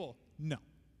people. No.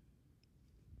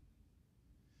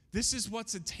 This is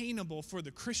what's attainable for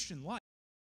the Christian life.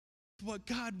 What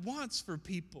God wants for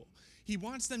people. He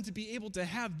wants them to be able to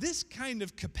have this kind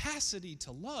of capacity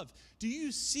to love. Do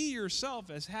you see yourself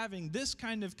as having this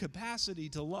kind of capacity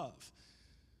to love?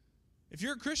 If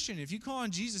you're a Christian, if you call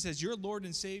on Jesus as your Lord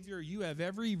and Savior, you have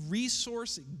every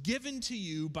resource given to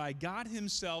you by God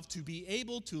Himself to be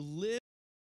able to live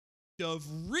of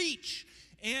reach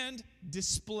and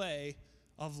display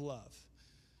of love.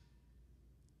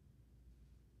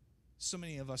 So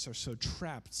many of us are so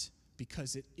trapped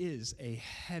because it is a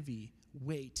heavy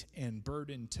weight and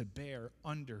burden to bear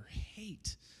under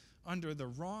hate, under the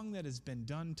wrong that has been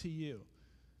done to you.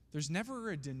 There's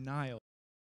never a denial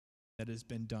that has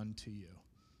been done to you.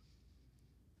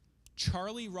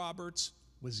 Charlie Roberts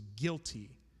was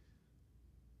guilty.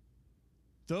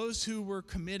 Those who were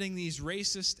committing these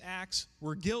racist acts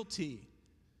were guilty.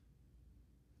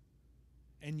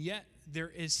 And yet there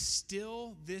is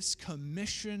still this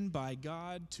commission by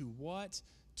God to what?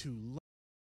 To love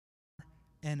our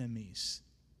enemies.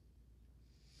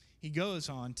 He goes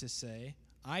on to say,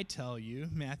 I tell you,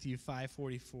 Matthew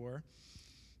 5:44,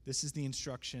 this is the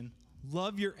instruction,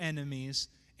 love your enemies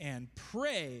and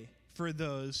pray for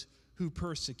those who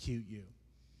persecute you.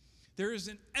 There is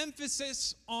an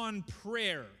emphasis on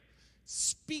prayer,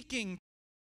 speaking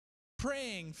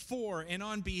praying for and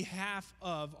on behalf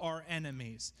of our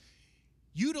enemies,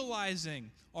 utilizing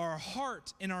our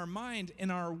heart and our mind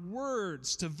and our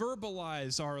words to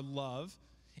verbalize our love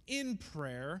in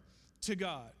prayer to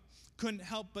God. Couldn't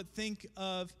help but think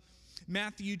of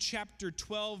Matthew chapter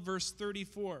 12, verse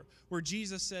 34, where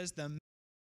Jesus says, the man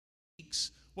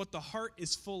speaks what the heart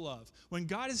is full of. When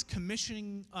God is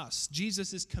commissioning us,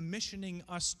 Jesus is commissioning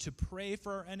us to pray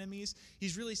for our enemies,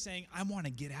 he's really saying, I want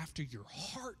to get after your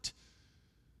heart.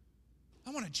 I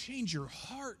want to change your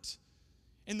heart.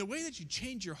 And the way that you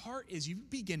change your heart is you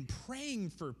begin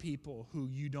praying for people who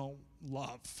you don't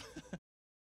love,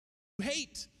 you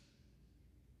hate.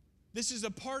 This is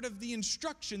a part of the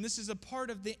instruction. This is a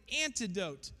part of the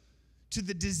antidote to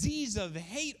the disease of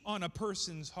hate on a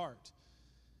person's heart.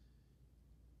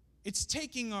 It's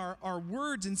taking our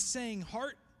words and saying,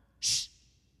 heart, shh,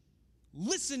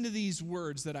 listen to these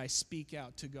words that I speak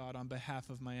out to God on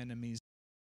behalf of my enemies.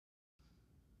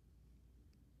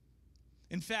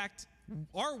 In fact,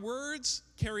 our words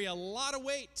carry a lot of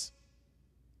weight.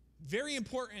 Very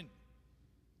important.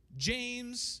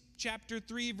 James chapter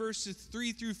 3, verses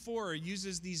 3 through 4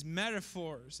 uses these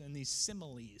metaphors and these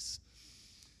similes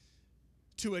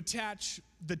to attach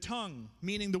the tongue,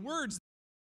 meaning the words.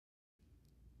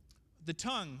 The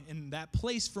tongue, in that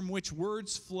place from which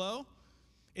words flow,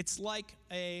 it's like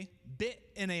a bit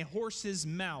in a horse's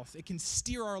mouth. It can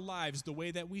steer our lives the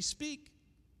way that we speak.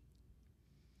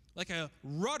 Like a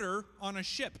rudder on a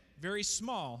ship, very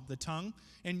small, the tongue,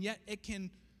 and yet it can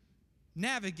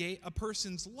navigate a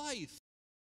person's life.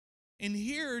 And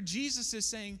here Jesus is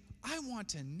saying, I want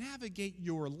to navigate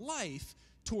your life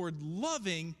toward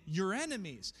loving your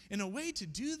enemies. And a way to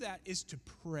do that is to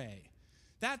pray.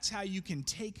 That's how you can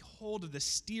take hold of the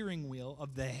steering wheel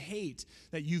of the hate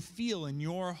that you feel in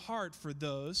your heart for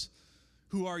those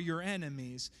who are your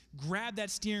enemies. Grab that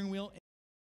steering wheel.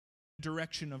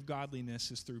 Direction of godliness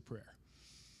is through prayer.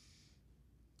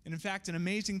 And in fact, an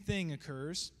amazing thing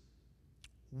occurs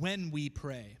when we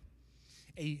pray.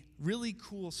 A really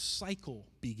cool cycle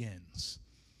begins.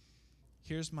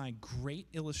 Here's my great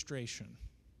illustration.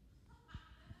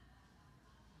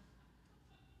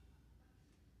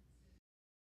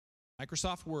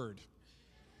 Microsoft Word.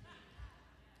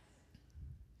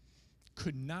 I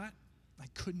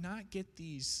could not get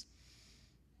these.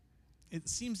 It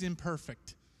seems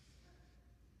imperfect.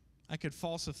 I could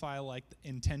falsify like the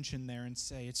intention there and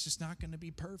say, it's just not going to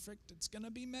be perfect. It's going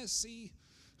to be messy.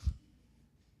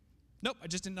 Nope, I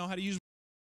just didn't know how to use.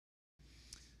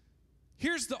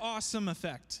 Here's the awesome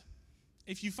effect.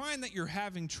 If you find that you're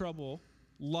having trouble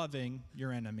loving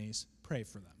your enemies, pray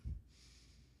for them.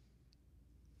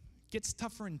 It gets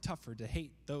tougher and tougher to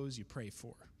hate those you pray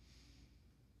for.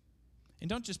 And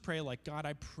don't just pray like, God,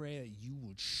 I pray that you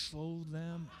would show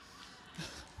them.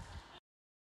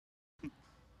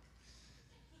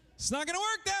 It's not going to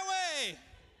work that way.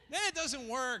 It doesn't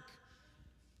work.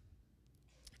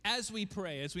 As we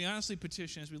pray, as we honestly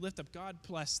petition, as we lift up, God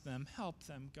bless them, help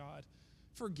them, God,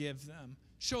 forgive them,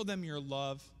 show them your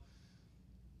love,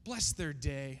 bless their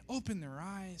day, open their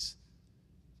eyes,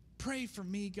 pray for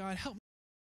me, God, help me.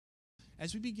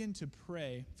 As we begin to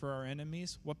pray for our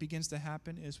enemies, what begins to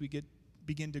happen is we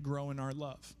begin to grow in our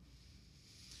love.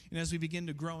 And as we begin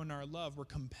to grow in our love, we're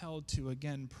compelled to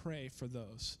again pray for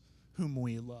those whom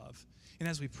we love. And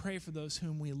as we pray for those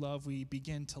whom we love, we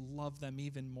begin to love them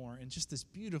even more. And just this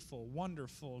beautiful,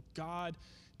 wonderful,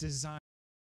 God-designed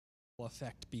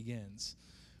effect begins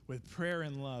with prayer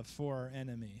and love for our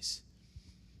enemies.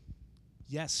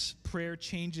 Yes, prayer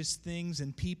changes things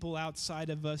and people outside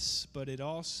of us, but it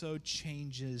also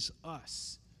changes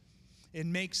us. It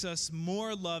makes us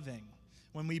more loving.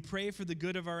 When we pray for the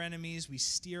good of our enemies, we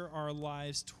steer our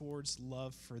lives towards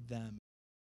love for them.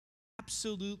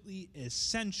 Absolutely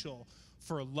essential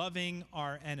for loving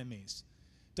our enemies.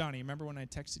 Donnie, remember when I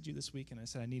texted you this week and I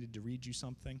said I needed to read you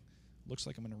something? Looks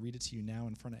like I'm going to read it to you now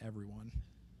in front of everyone.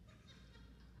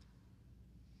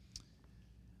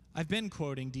 I've been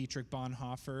quoting Dietrich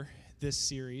Bonhoeffer this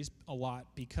series a lot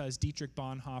because Dietrich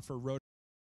Bonhoeffer wrote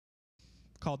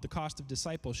a book called The Cost of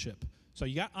Discipleship. So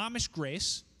you got Amish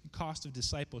Grace, Cost of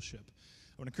Discipleship.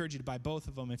 I would encourage you to buy both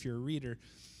of them if you're a reader.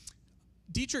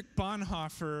 Dietrich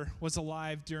Bonhoeffer was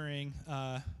alive during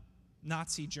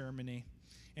Nazi Germany,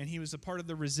 and he was a part of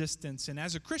the resistance. And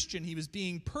as a Christian, he was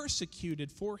being persecuted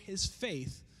for his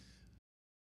faith.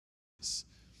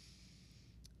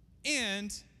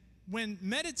 And when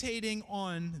meditating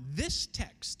on this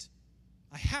text,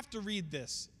 I have to read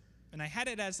this. And I had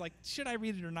it as like, should I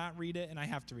read it or not read it? And I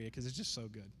have to read it because it's just so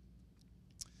good.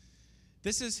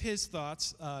 This is his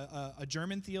thoughts, a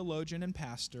German theologian and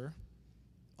pastor,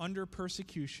 under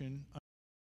persecution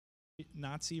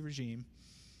Nazi regime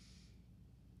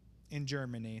in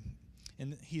Germany.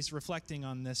 And he's reflecting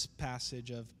on this passage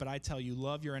of, but I tell you,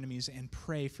 love your enemies and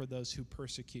pray for those who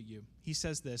persecute you. He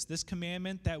says this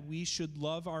commandment that we should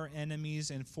love our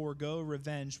enemies and forego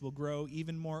revenge will grow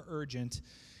even more urgent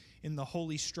in the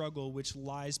holy struggle which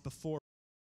lies before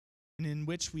us, and in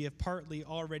which we have partly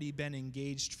already been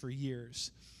engaged for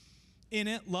years. In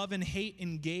it, love and hate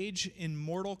engage in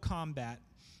mortal combat.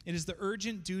 It is the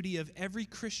urgent duty of every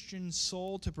Christian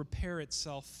soul to prepare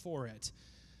itself for it.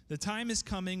 The time is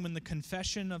coming when the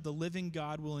confession of the living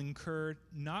God will incur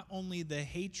not only the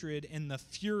hatred and the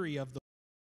fury of the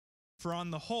world, for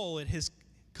on the whole it has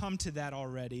come to that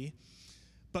already,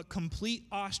 but complete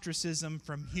ostracism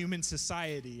from human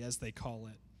society, as they call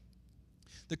it.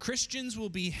 The Christians will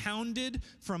be hounded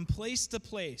from place to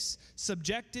place,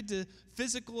 subjected to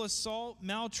physical assault,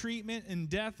 maltreatment, and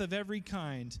death of every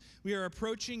kind. We are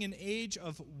approaching an age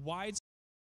of widespread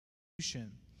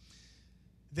persecution.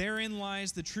 Therein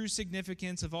lies the true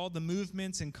significance of all the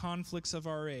movements and conflicts of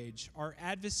our age. Our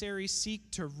adversaries seek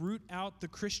to root out the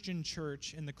Christian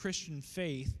church and the Christian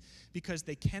faith because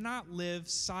they cannot live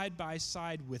side by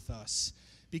side with us,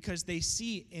 because they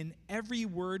see in every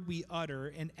word we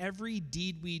utter and every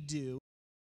deed we do,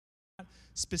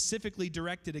 specifically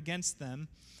directed against them,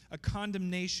 a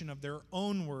condemnation of their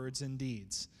own words and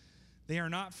deeds. They are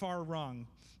not far wrong.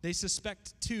 They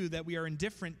suspect, too, that we are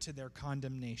indifferent to their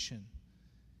condemnation.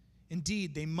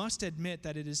 Indeed, they must admit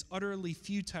that it is utterly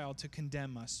futile to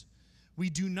condemn us. We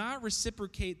do not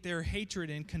reciprocate their hatred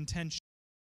and contention.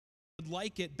 We would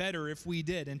like it better if we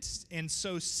did, and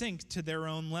so sink to their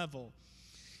own level.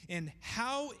 And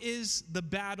how is the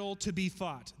battle to be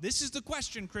fought? This is the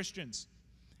question, Christians.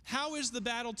 How is the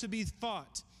battle to be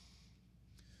fought?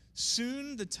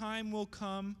 Soon the time will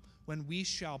come when we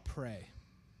shall pray,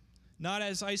 not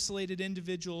as isolated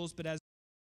individuals, but as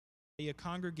a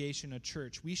congregation, a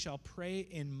church. We shall pray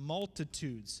in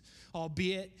multitudes,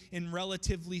 albeit in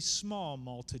relatively small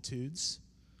multitudes.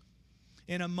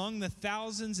 And among the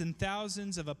thousands and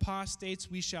thousands of apostates,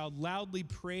 we shall loudly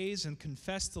praise and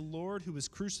confess the Lord, who is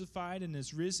crucified and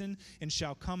is risen and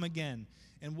shall come again.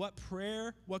 And what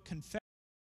prayer, what confession,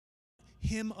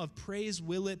 hymn of praise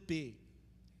will it be?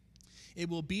 It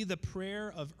will be the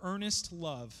prayer of earnest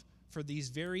love for these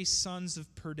very sons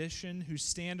of perdition who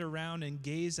stand around and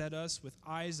gaze at us with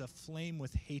eyes aflame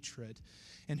with hatred,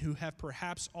 and who have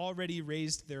perhaps already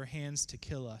raised their hands to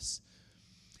kill us.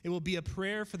 It will be a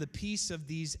prayer for the peace of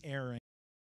these erring,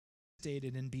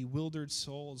 devastated and bewildered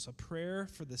souls, a prayer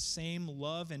for the same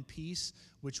love and peace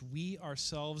which we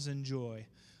ourselves enjoy,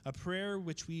 a prayer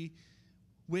which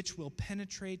will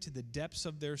penetrate to the depths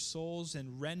of their souls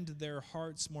and rend their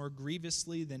hearts more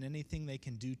grievously than anything they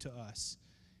can do to us.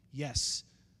 Yes,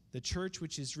 the church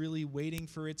which is really waiting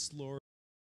for its Lord,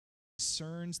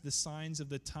 discerns the signs of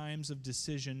the times of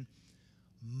decision,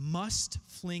 must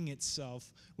fling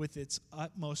itself with its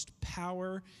utmost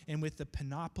power and with the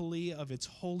panoply of its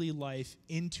holy life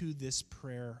into this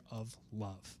prayer of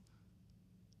love.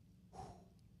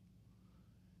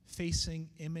 Facing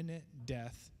imminent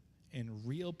death and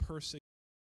real persecution.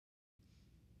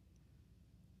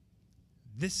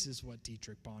 This is what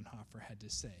Dietrich Bonhoeffer had to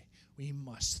say. We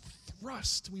must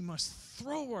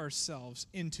throw ourselves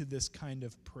into this kind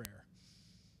of prayer.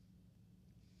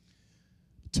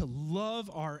 To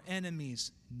love our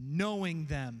enemies, knowing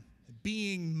them,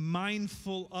 being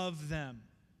mindful of them.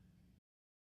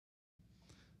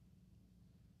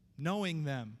 Knowing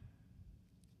them.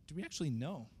 Do we actually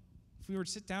know? If we were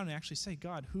to sit down and actually say,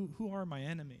 God, who are my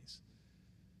enemies?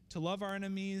 To love our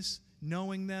enemies,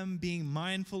 knowing them, being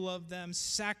mindful of them,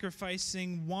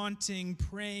 sacrificing, wanting,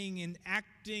 praying, and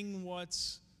acting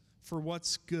for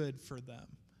what's good for them.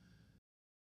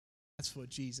 That's what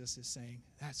Jesus is saying.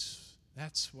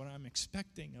 That's what I'm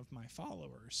expecting of my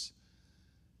followers.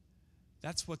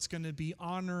 That's what's going to be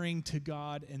honoring to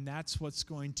God, and that's what's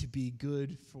going to be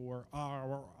good for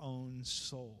our own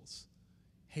souls.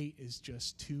 Hate is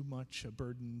just too much a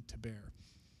burden to bear.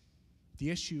 The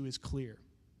issue is clear,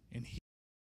 and the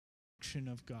action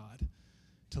of God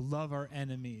to love our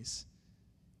enemies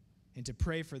and to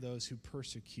pray for those who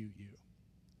persecute you.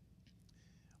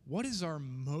 What is our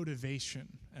motivation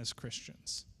as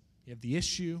Christians? You have the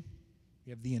issue,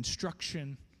 you have the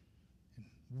instruction,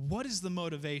 and what is the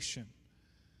motivation?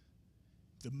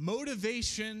 The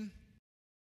motivation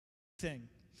thing.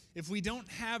 If we don't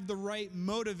have the right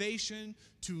motivation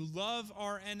to love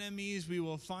our enemies, we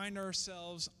will find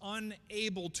ourselves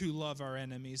unable to love our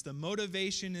enemies. The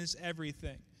motivation is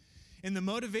everything. And the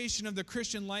motivation of the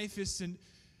Christian life is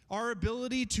our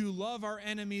ability to love our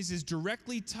enemies is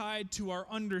directly tied to our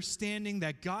understanding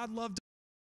that God loved us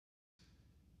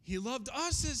He loved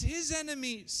us as his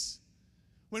enemies.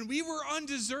 When we were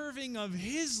undeserving of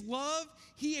his love,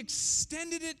 he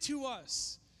extended it to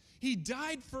us. He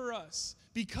died for us.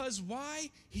 Because why?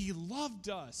 He loved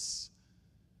us.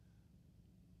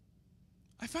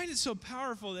 I find it so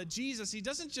powerful that Jesus, he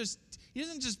doesn't just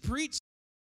preach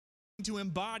to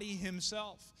embody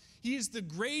himself. He is the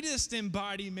greatest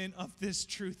embodiment of this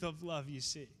truth of love, you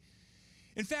see.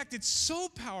 In fact, it's so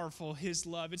powerful, his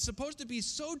love. It's supposed to be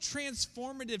so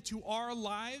transformative to our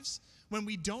lives when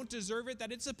we don't deserve it,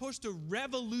 that it's supposed to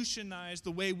revolutionize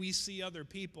the way we see other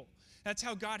people. That's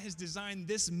how God has designed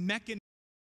this mechanism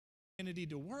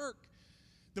to work.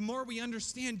 The more we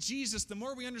understand Jesus, the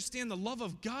more we understand the love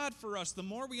of God for us, the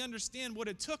more we understand what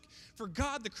it took for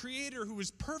God, the Creator, who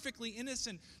was perfectly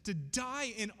innocent, to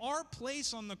die in our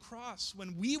place on the cross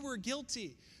when we were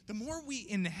guilty. The more we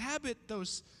inhabit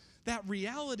that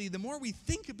reality, the more we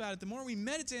think about it, the more we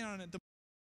meditate on it, the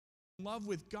more we love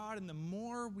with God, and the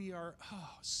more we are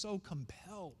so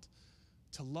compelled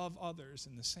to love others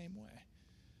in the same way.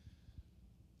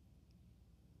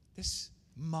 This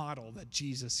model that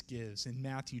Jesus gives in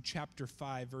Matthew chapter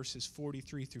 5, verses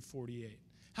 43 through 48.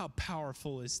 How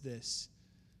powerful is this?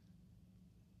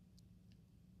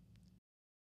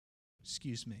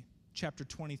 Chapter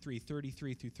 23,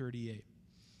 33 through 38.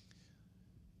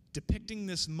 Depicting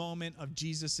this moment of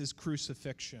Jesus'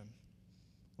 crucifixion.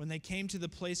 When they came to the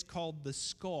place called the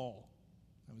Skull,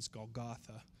 that was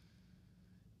Golgotha,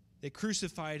 they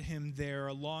crucified him there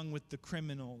along with the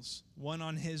criminals, one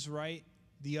on his right,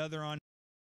 the other on.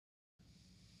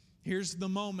 Here's the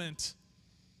moment.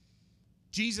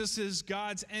 Jesus is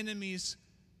God's enemies,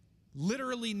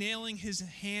 literally nailing his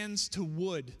hands to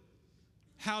wood.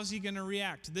 How's he going to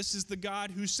react? This is the God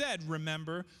who said,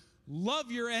 remember,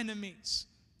 love your enemies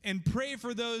and pray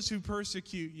for those who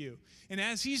persecute you. And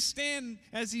as he's on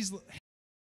the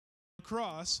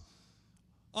cross,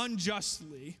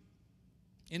 unjustly,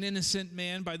 an innocent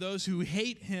man by those who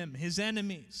hate him, his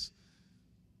enemies,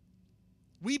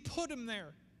 we put him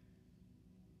there.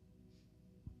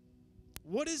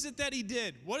 What is it that he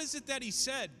did? What is it that he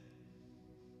said?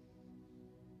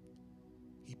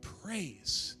 He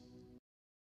prays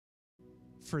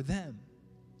for them.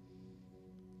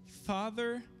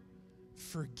 Father,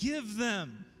 forgive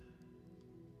them,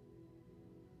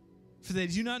 for they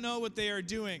do not know what they are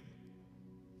doing.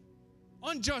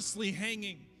 Unjustly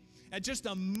hanging at just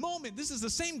a moment. This is the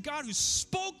same God who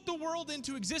spoke the world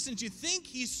into existence. You think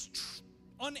he's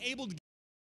unable to?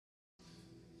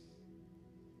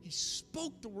 He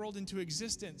spoke the world into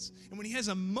existence. And when he has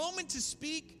a moment to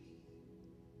speak,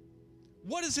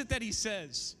 what is it that he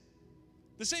says?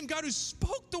 The same God who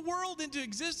spoke the world into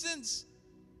existence,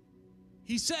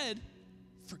 he said,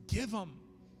 forgive them.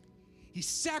 He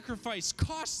sacrificed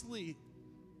costly,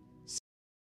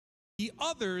 the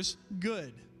others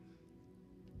good.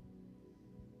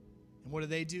 And what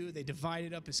do? They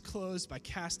divided up his clothes by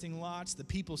casting lots. The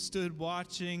people stood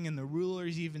watching, and the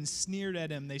rulers even sneered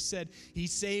at him. They said, he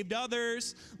saved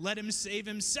others. Let him save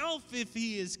himself if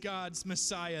he is God's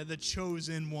Messiah, the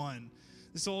chosen one.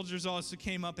 The soldiers also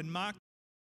came up and mocked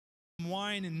him,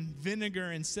 wine and vinegar,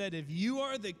 and said, if you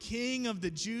are the king of the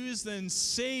Jews, then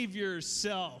save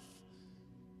yourself.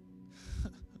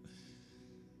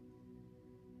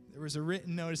 There was a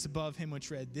written notice above him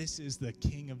which read, this is the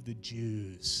King of the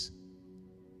Jews.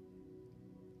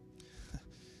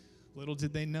 Little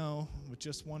did they know, with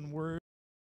just one word,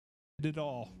 it did it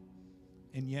all.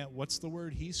 And yet, what's the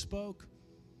word he spoke?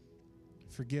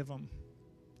 Forgive them.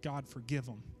 God, forgive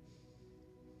them.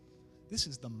 This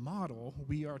is the model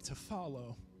we are to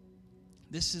follow.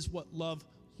 This is what love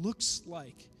looks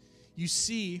like. You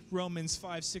see, Romans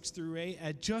 5, 6 through 8,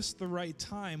 at just the right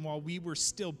time, while we were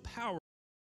still powerless,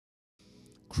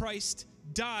 Christ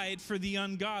died for the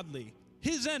ungodly,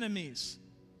 his enemies.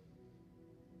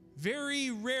 Very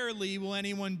rarely will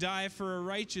anyone die for a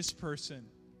righteous person.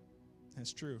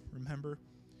 That's true. Remember,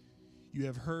 you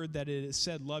have heard that it is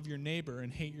said, love your neighbor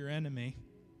and hate your enemy.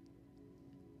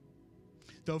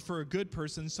 Though for a good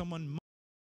person, someone must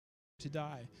to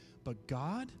die. But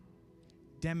God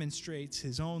demonstrates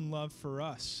his own love for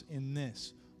us in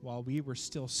this. While we were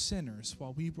still sinners,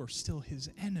 while we were still his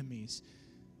enemies,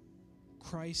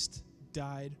 Christ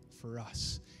died for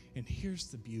us. And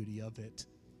here's the beauty of it.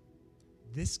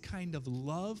 This kind of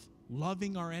love,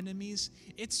 loving our enemies,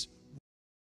 it's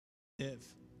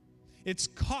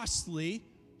costly,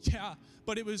 yeah,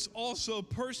 but it was also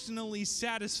personally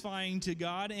satisfying to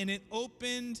God, and it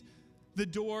opened the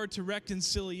door to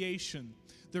reconciliation.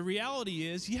 The reality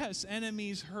is, yes,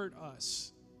 enemies hurt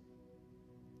us.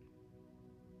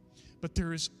 But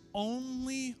there is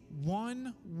only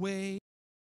one way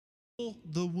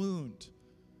the wound.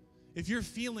 If you're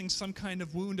feeling some kind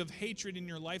of wound of hatred in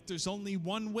your life, there's only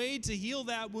one way to heal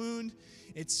that wound.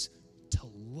 It's to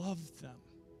love them.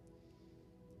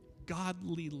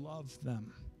 Godly love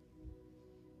them.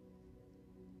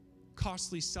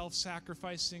 Costly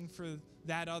self-sacrificing for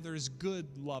that other's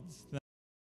good love them.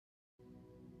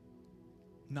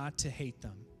 Not to hate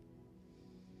them.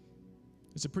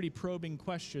 It's a pretty probing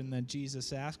question that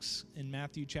Jesus asks in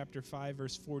Matthew chapter 5,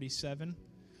 verse 47.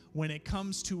 When it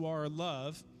comes to our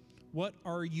love, what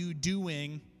are you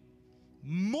doing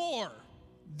more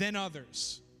than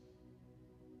others?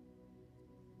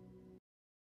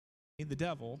 The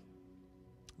devil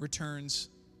returns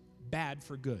bad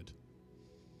for good.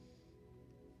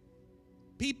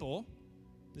 People,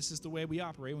 this is the way we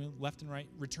operate, we left and right,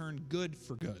 return good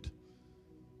for good.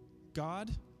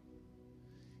 God,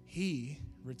 He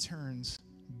returns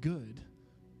good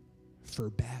for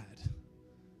bad.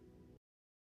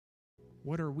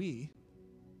 What are we,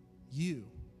 you,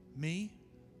 me,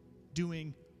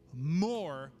 doing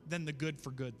more than the good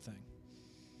for good thing?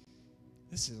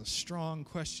 This is a strong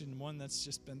question, one that's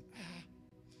just been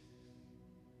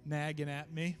nagging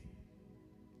at me.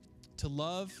 To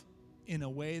love in a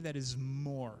way that is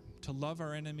more. To love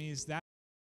our enemies, that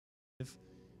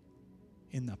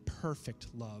in the perfect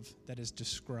love that is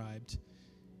described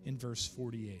in verse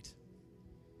 48.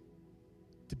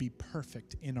 To be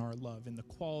perfect in our love, in the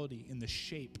quality, in the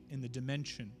shape, in the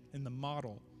dimension, in the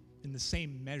model, in the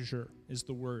same measure is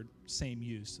the word, same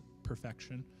use,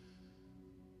 perfection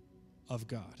of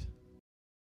God.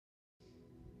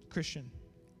 Christian,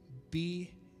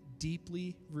 be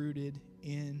deeply rooted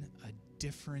in a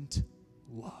different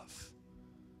love.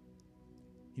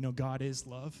 You know, God is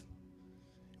love.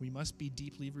 We must be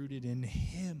deeply rooted in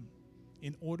Him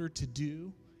in order to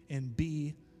do and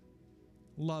be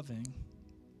loving,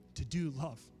 to do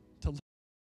love, to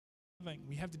loving.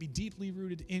 We have to be deeply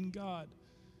rooted in God,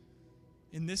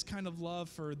 in this kind of love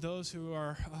for those who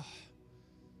are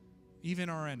even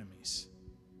our enemies.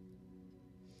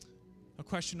 A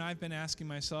question I've been asking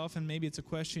myself, and maybe it's a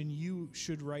question you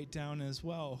should write down as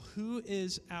well. Who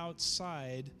is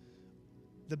outside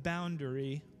the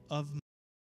boundary of my love?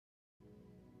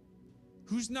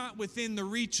 Who's not within the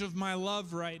reach of my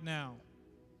love right now?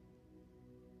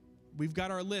 We've got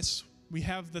our lists. We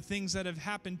have the things that have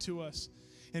happened to us.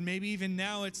 And maybe even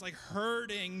now it's like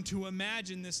hurting to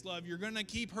imagine this love. You're going to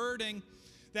keep hurting.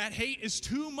 That hate is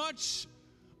too much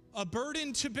a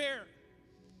burden to bear.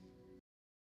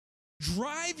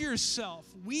 Drive yourself.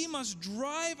 We must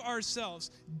drive ourselves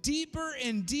deeper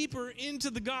and deeper into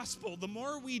the gospel. The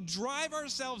more we drive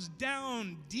ourselves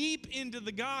down deep into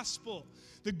the gospel,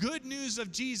 the good news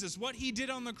of Jesus, what He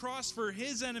did on the cross for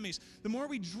His enemies, the more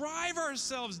we drive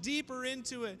ourselves deeper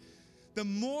into it, the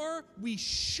more we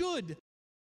should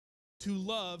to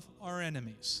love our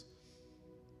enemies.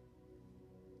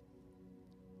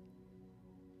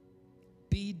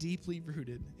 Be deeply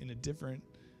rooted in a different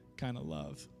kind of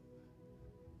love.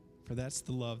 For that's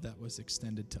the love that was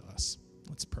extended to us.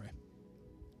 Let's pray.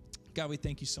 God, we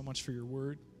thank You so much for Your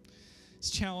word. It's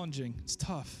challenging, it's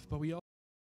tough, but we all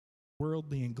know how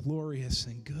worldly and glorious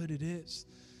and good it is.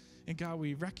 And God,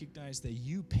 we recognize that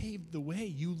You paved the way,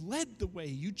 You led the way,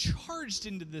 You charged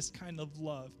into this kind of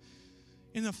love.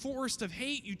 In the forest of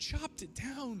hate, You chopped it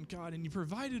down, God, and You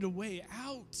provided a way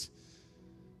out.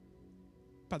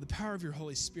 By the power of Your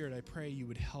Holy Spirit, I pray You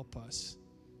would help us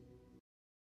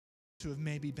to have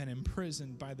maybe been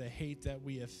imprisoned by the hate that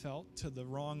we have felt, to the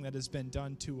wrong that has been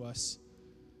done to us.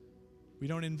 We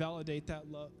don't invalidate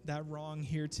that wrong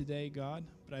here today, God,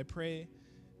 but I pray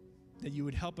that You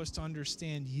would help us to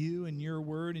understand You and Your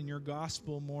word and Your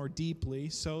gospel more deeply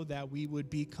so that we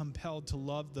would be compelled to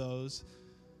love those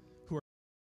who are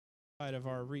outside of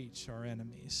our reach, our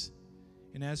enemies.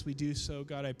 And as we do so,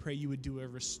 God, I pray You would do a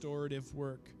restorative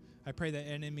work. I pray that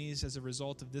enemies, as a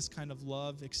result of this kind of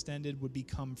love extended, would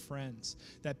become friends.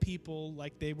 That people,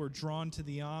 like they were drawn to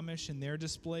the Amish in their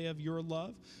display of Your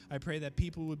love, I pray that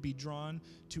people would be drawn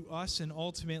to us and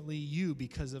ultimately You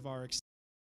because of our extended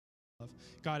love.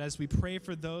 God, as we pray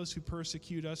for those who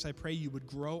persecute us, I pray You would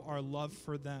grow our love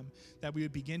for them, that we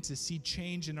would begin to see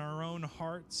change in our own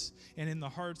hearts and in the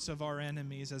hearts of our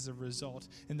enemies as a result,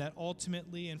 and that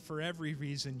ultimately and for every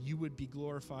reason You would be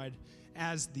glorified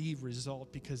as the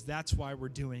result, because that's why we're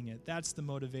doing it. That's the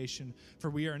motivation, for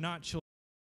we are not children,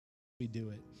 we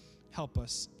do it. Help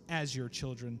us as Your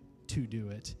children to do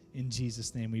it. In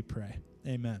Jesus' name we pray.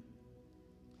 Amen.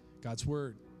 God's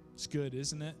word, it's good,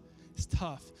 isn't it? It's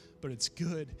tough, but it's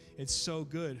good. It's so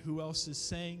good. Who else is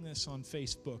saying this on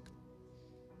Facebook?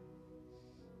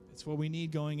 It's what we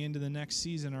need going into the next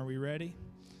season. Are we ready?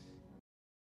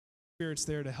 Spirit's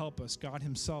there to help us. God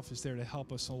himself is there to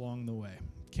help us along the way.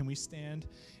 Can we stand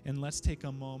and let's take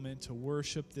a moment to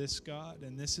worship this God?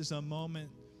 And this is a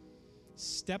moment,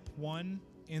 step one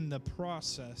in the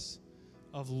process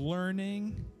of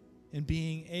learning and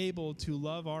being able to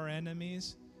love our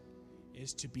enemies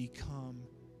is to become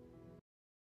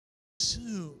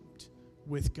consumed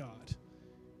with God,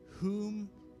 whom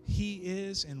he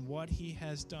is and what he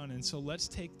has done. And so let's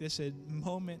take this a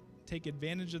moment, take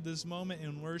advantage of this moment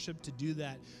in worship to do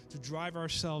that, to drive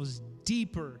ourselves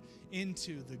deeper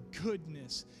into the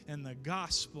goodness and the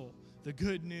gospel, the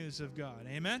good news of God.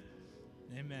 Amen?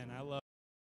 Amen. I love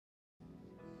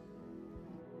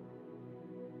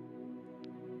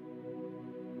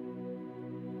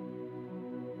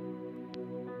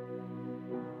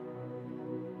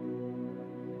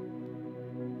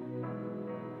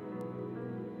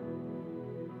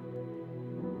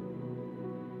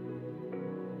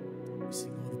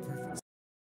sing all the perfect.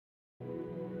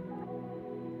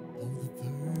 Oh, the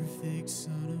perfect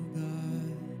Son of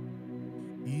God,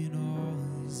 in all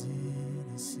his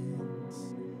innocence.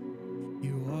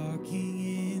 You're walking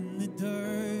in the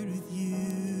dirt with you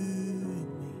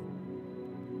and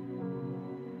me,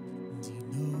 and he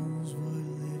knows what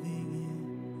living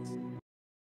is.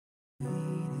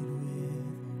 Painted with our grief,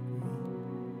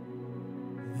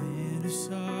 then of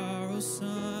sorrow,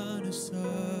 son of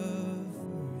suffering.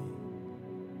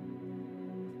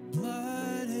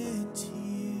 Blood and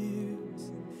tears,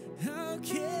 how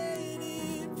can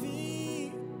it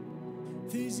be?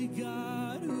 There's a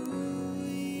God who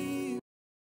weeps,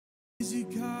 there's a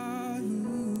God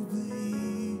who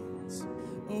bleeds.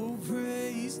 Oh,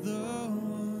 praise the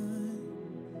one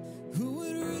who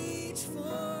would reach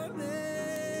for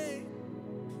me,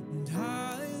 and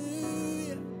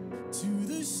hallelujah to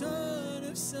the Son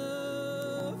of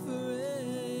suffering.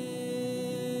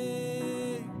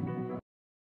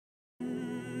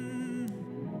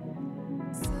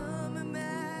 Some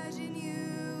imagine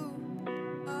you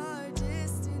are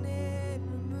distant and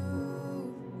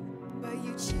removed, but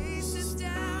you chase us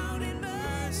down in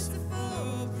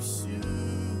merciful pursuit.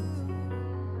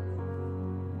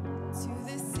 To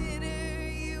the sinner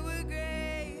you were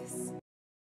grace,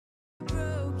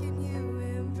 broken you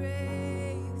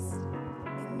embraced,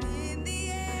 and in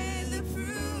the end the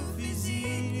proof is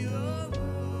in your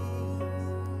wounds.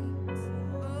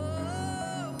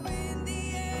 Oh, in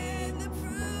the end the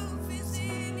proof is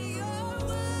in your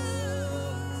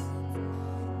wounds.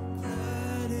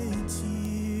 Blood and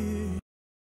tears,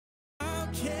 how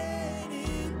can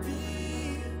it be?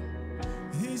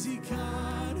 There's a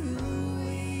God who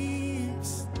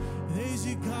weeps, there's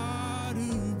a God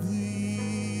who bleeds.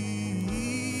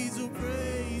 Oh,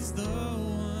 praise the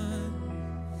one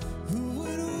who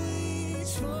would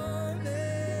reach for me,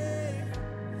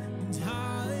 and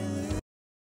hallelujah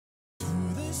to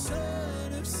the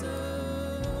Son of suffering.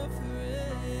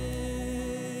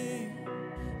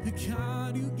 The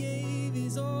God who gave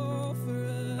his all for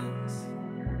us.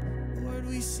 Lord,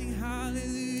 we sing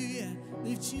hallelujah,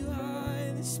 lift you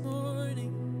high this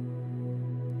morning.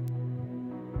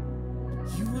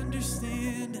 You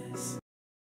understand us,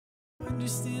 you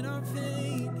understand our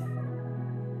pain.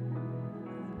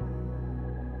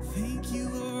 Thank you,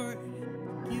 Lord,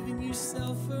 giving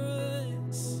yourself for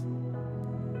us.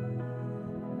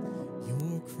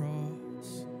 Your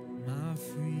cross, my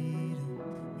freedom,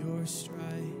 your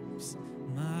stripes,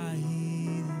 my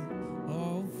healing,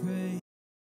 all praise.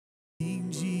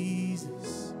 King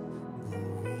Jesus,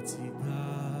 glory to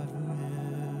God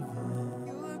forever.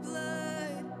 Your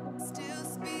blood still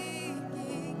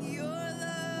speaking, your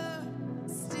love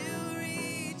still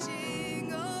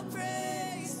reaching. Oh,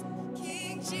 praise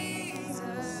King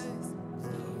Jesus,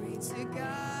 glory to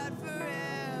God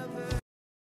forever.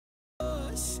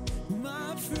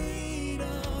 My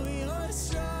freedom, your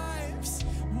stripes,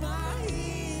 my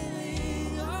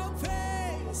healing, all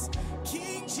praise,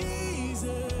 King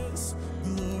Jesus,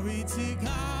 glory to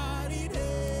God in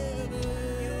heaven.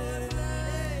 Your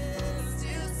blood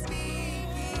still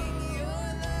speaking, your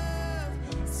love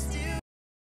still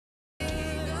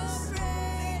reaching. Oh,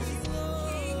 praise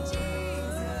King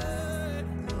Jesus,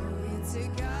 glory to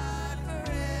God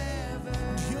forever.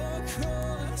 Your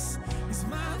cross is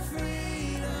my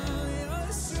freedom, your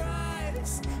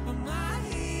stripes are my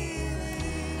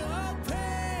healing, all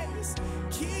praise,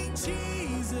 King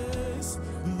Jesus,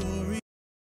 glory to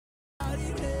God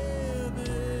in heaven.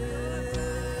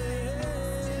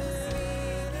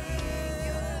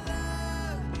 Your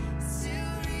love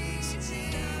still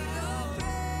reaching. Oh,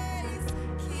 praise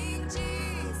King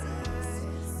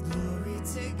Jesus, glory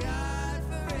to God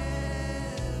forever.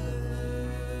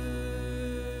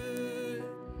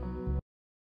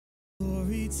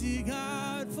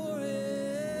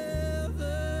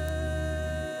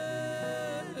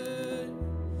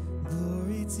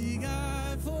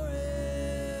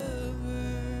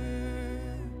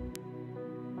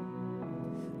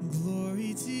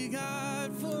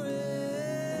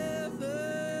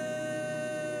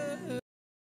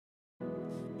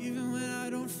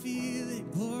 feel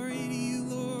it. Glory to you,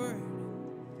 Lord.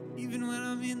 Even when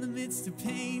I'm in the midst of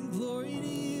pain, glory to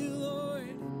you, Lord.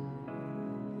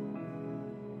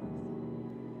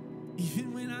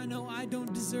 Even when I know I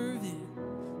don't deserve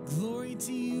it, glory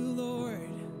to you, Lord.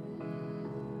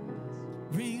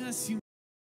 Bring us,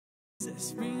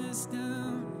 Jesus, bring us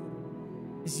down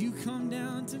as you come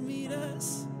down to meet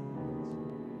us.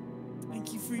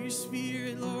 Thank you for your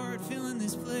spirit, Lord, filling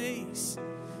this place.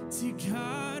 To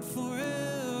God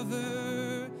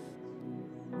forever.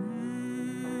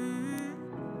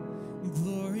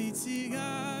 Glory to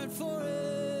God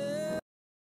forever.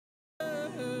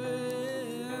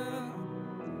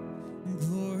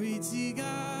 Glory to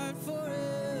God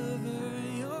forever.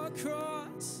 Your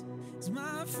cross is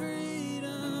my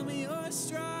freedom. Your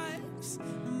stripes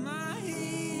are my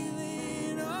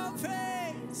healing. Oh,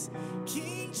 praise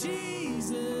King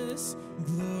Jesus.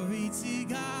 Glory to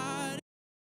God.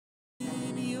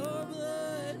 In your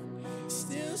blood,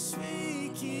 still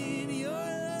speaking. Your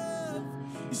love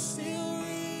is still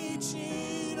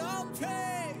reaching. Oh,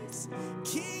 praise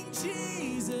King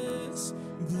Jesus.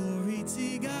 Glory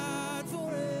to God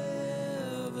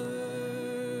forever.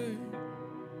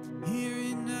 Here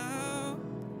and now,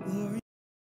 glory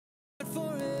to God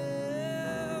forever.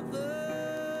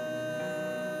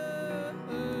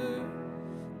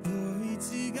 Glory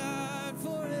to God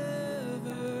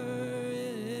forever.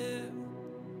 Yeah.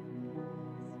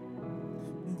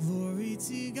 Glory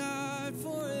to God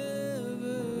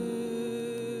forever.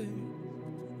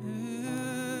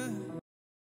 Yeah.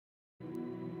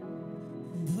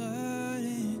 Blood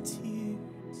and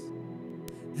tears.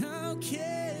 How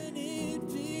can it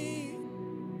be?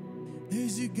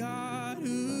 There's a God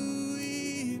who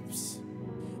weeps.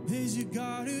 There's a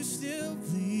God who still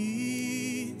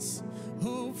bleeds.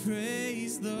 Oh,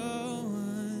 praise the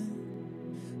one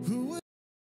who was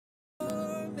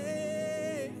for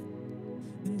me.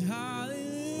 And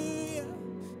hallelujah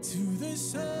to the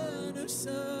Son of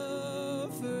suffering.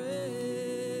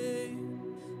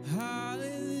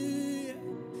 Hallelujah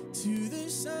to the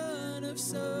Son of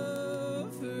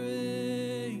suffering.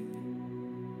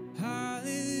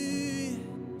 Hallelujah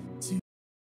to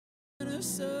the Son of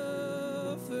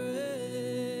suffering.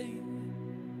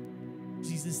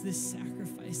 Jesus, this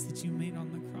sacrifice that you made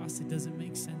on the cross, it doesn't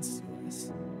make sense to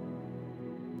us.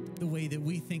 The way that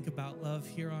we think about love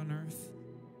here on earth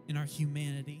in our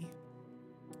humanity,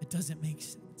 it doesn't make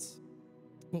sense.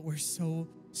 But we're so,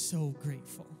 so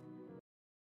grateful.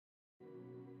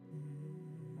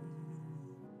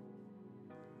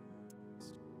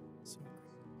 So grateful.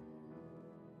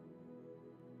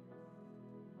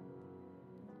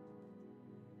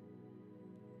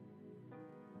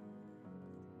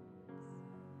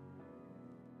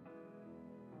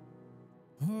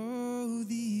 Oh,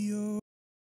 the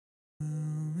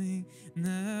overwhelming,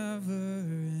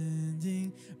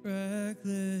 never-ending,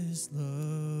 reckless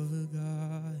love of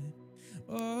God.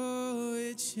 Oh,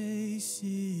 it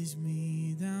chases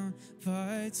me down,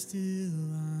 fights till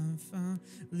I'm found,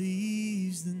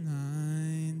 leaves the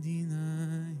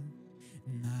 99,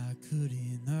 and I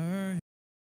couldn't earn it.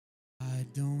 I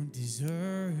don't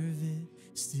deserve it,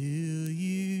 still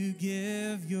you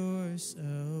give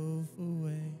yourself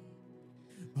away.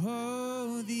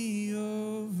 Oh, the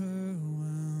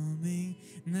overwhelming,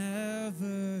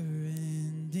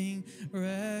 never-ending,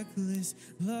 reckless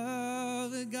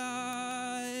love of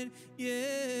God,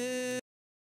 yeah.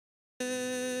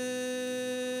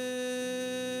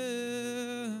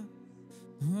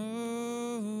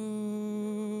 Oh,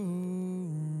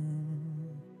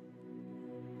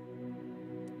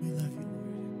 we love you,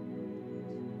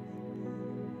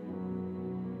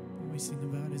 Lord. We sing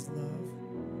about his love.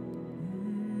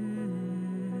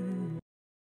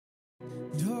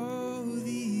 Oh,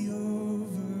 the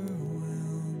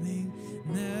overwhelming,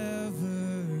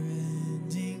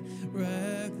 never-ending,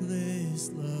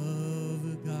 reckless love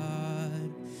of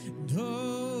God. And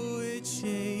oh, it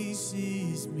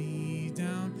chases me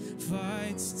down,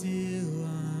 fights till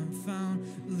I'm found,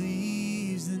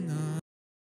 leaves the 99,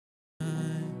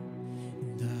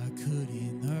 and I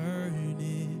couldn't earn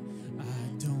it,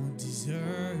 I don't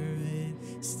deserve it,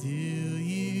 still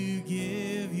you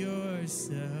give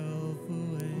yourself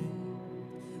away.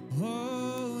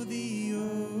 Oh, the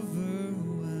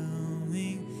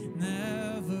overwhelming,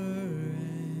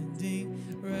 never-ending,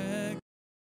 reckless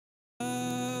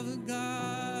love of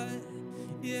God,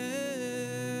 yeah.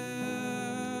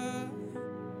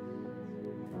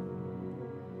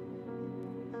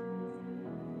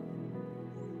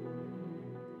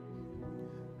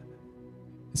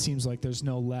 It seems like there's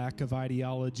no lack of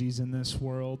ideologies in this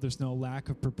world. There's no lack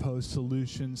of proposed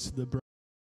solutions to the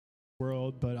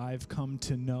world, but I've come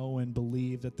to know and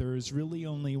believe that there is really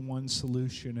only one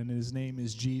solution, and his name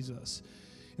is Jesus.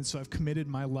 And so I've committed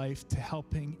my life to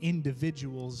helping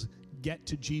individuals get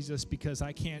to Jesus, because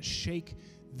I can't shake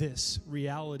this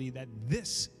reality that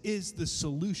this is the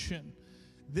solution.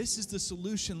 This is the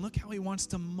solution. Look how he wants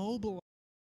to mobilize.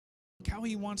 Look how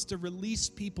he wants to release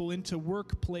people into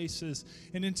workplaces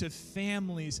and into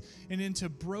families and into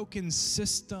broken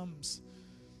systems,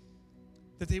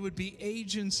 that they would be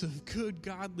agents of good,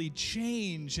 godly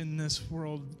change in this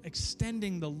world,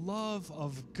 extending the love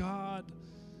of God,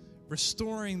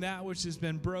 restoring that which has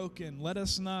been broken. Let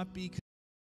us not be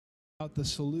about the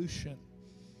solution,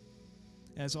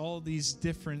 as all these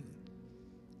different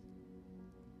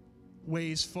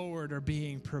ways forward are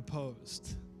being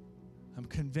proposed. I'm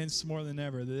convinced more than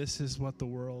ever this is what the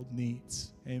world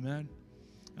needs. Amen.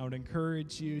 I would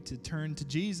encourage you to turn to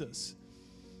Jesus.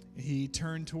 He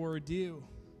turned toward you.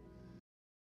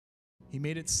 He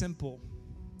made it simple,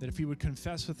 that if we would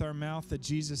confess with our mouth that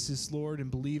Jesus is Lord and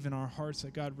believe in our hearts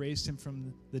that God raised him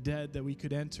from the dead, that we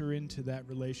could enter into that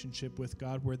relationship with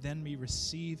God, where then we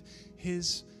receive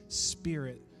his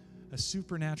Spirit, a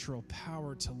supernatural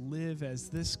power to live as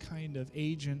this kind of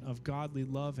agent of godly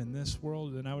love in this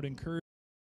world. And I would encourage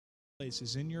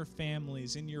places, in your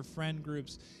families, in your friend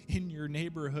groups, in your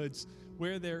neighborhoods,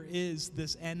 where there is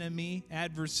this enemy,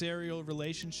 adversarial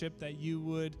relationship, that you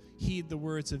would heed the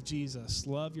words of Jesus.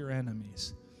 Love your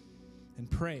enemies and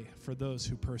pray for those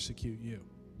who persecute you.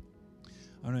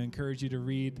 I want to encourage you to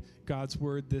read God's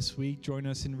word this week. Join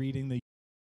us in reading the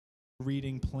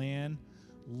reading plan,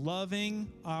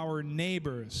 Loving Our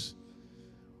Neighbors,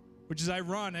 which is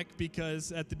ironic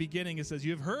because at the beginning it says,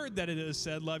 you have heard that it is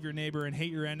said, love your neighbor and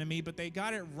hate your enemy, but they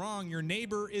got it wrong. Your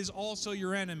neighbor is also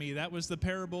your enemy. That was the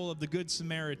parable of the Good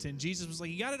Samaritan. Jesus was like,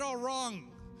 you got it all wrong.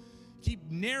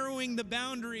 Keep narrowing the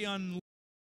boundary on,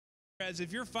 as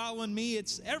if you're following me,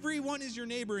 it's everyone is your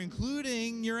neighbor,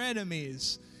 including your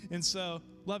enemies. And so,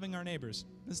 loving our neighbors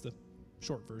is the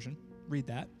short version. Read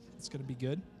that. It's going to be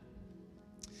good.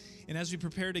 And as we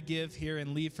prepare to give here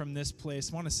and leave from this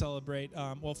place, I want to celebrate.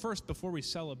 Well, first, before we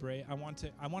celebrate, I want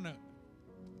to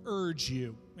urge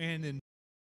you and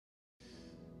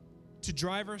to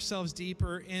drive ourselves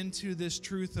deeper into this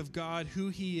truth of God, who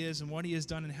he is and what he has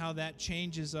done and how that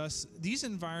changes us. These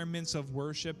environments of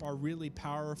worship are really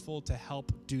powerful to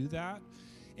help do that.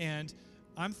 And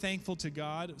I'm thankful to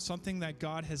God, something that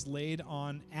God has laid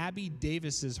on Abby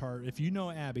Davis's heart. If you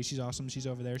know Abby, she's awesome. She's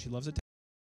over there. She loves it.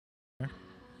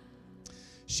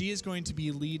 She is going to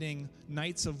be leading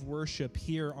nights of worship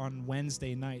here on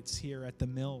Wednesday nights here at the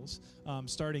Mills,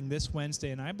 starting this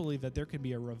Wednesday. And I believe that there can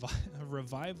be a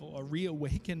revival, a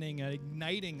reawakening, an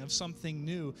igniting of something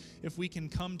new if we can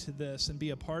come to this and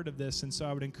be a part of this. And so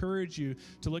I would encourage you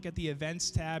to look at the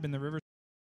events tab in the River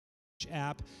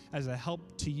app as a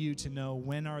help to you to know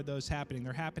when are those happening.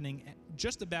 They're happening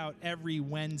just about every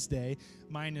Wednesday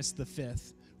minus the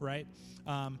 5th, right?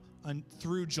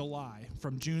 Through July,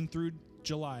 from June through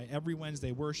July, every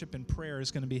Wednesday, worship and prayer is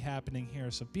going to be happening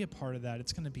here. So be a part of that.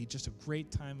 It's going to be just a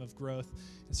great time of growth.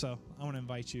 And so I want to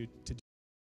invite you to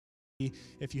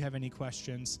if you have any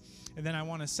questions. And then I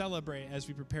want to celebrate as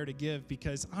we prepare to give,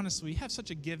 because honestly, we have such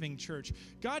a giving church.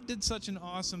 God did such an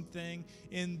awesome thing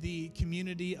in the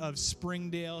community of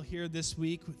Springdale here this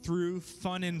week through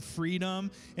Fun and Freedom.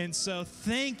 And so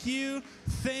thank you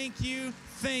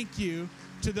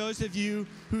to those of you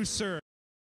who serve.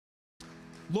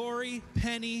 Lori,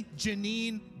 Penny,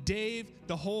 Janine, Dave,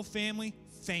 the whole family,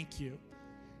 thank you.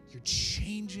 You're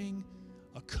changing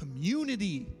a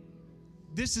community.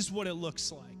 This is what it looks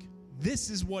like. This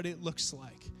is what it looks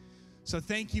like. So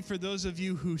thank you for those of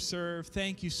you who serve.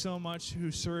 Thank you so much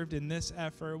who served in this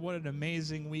effort. What an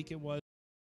amazing week it was.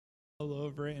 All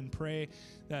over it, and pray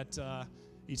that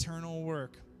eternal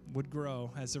work would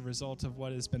grow as a result of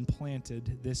what has been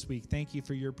planted this week. Thank you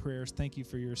for your prayers. Thank you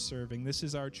for your serving. This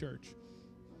is our church.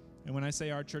 And when I say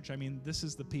our church, I mean this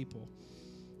is the people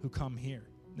who come here.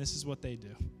 This is what they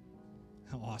do.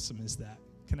 How awesome is that?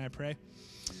 Can I pray?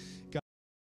 God,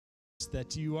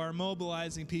 that you are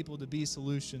mobilizing people to be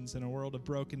solutions in a world of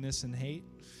brokenness and hate.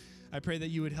 I pray that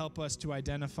you would help us to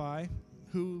identify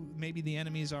who maybe the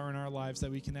enemies are in our lives, that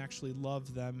we can actually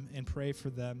love them and pray for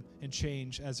them and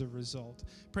change as a result.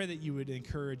 Pray that you would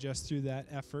encourage us through that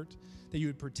effort, that you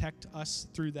would protect us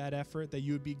through that effort, that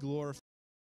you would be glorified.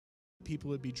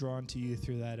 People would be drawn to you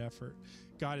through that effort.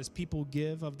 God, as people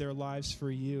give of their lives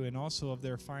for you and also of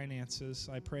their finances,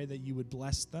 I pray that you would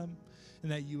bless them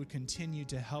and that you would continue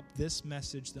to help this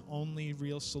message, the only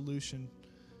real solution,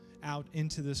 out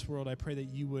into this world. I pray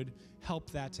that you would help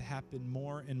that to happen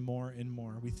more and more and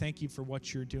more. We thank you for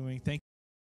what you're doing. Thank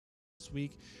you last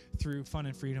week through Fun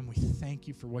and Freedom. We thank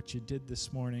you for what you did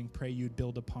this morning. Pray you'd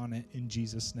build upon it in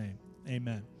Jesus' name.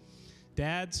 Amen.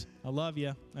 Dads, I love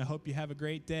you. I hope you have a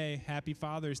great day. Happy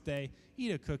Father's Day.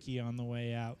 Eat a cookie on the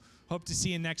way out. Hope to see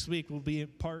you next week. We'll be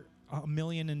at part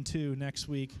 1,002,000 next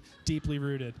week. Deeply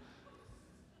Rooted.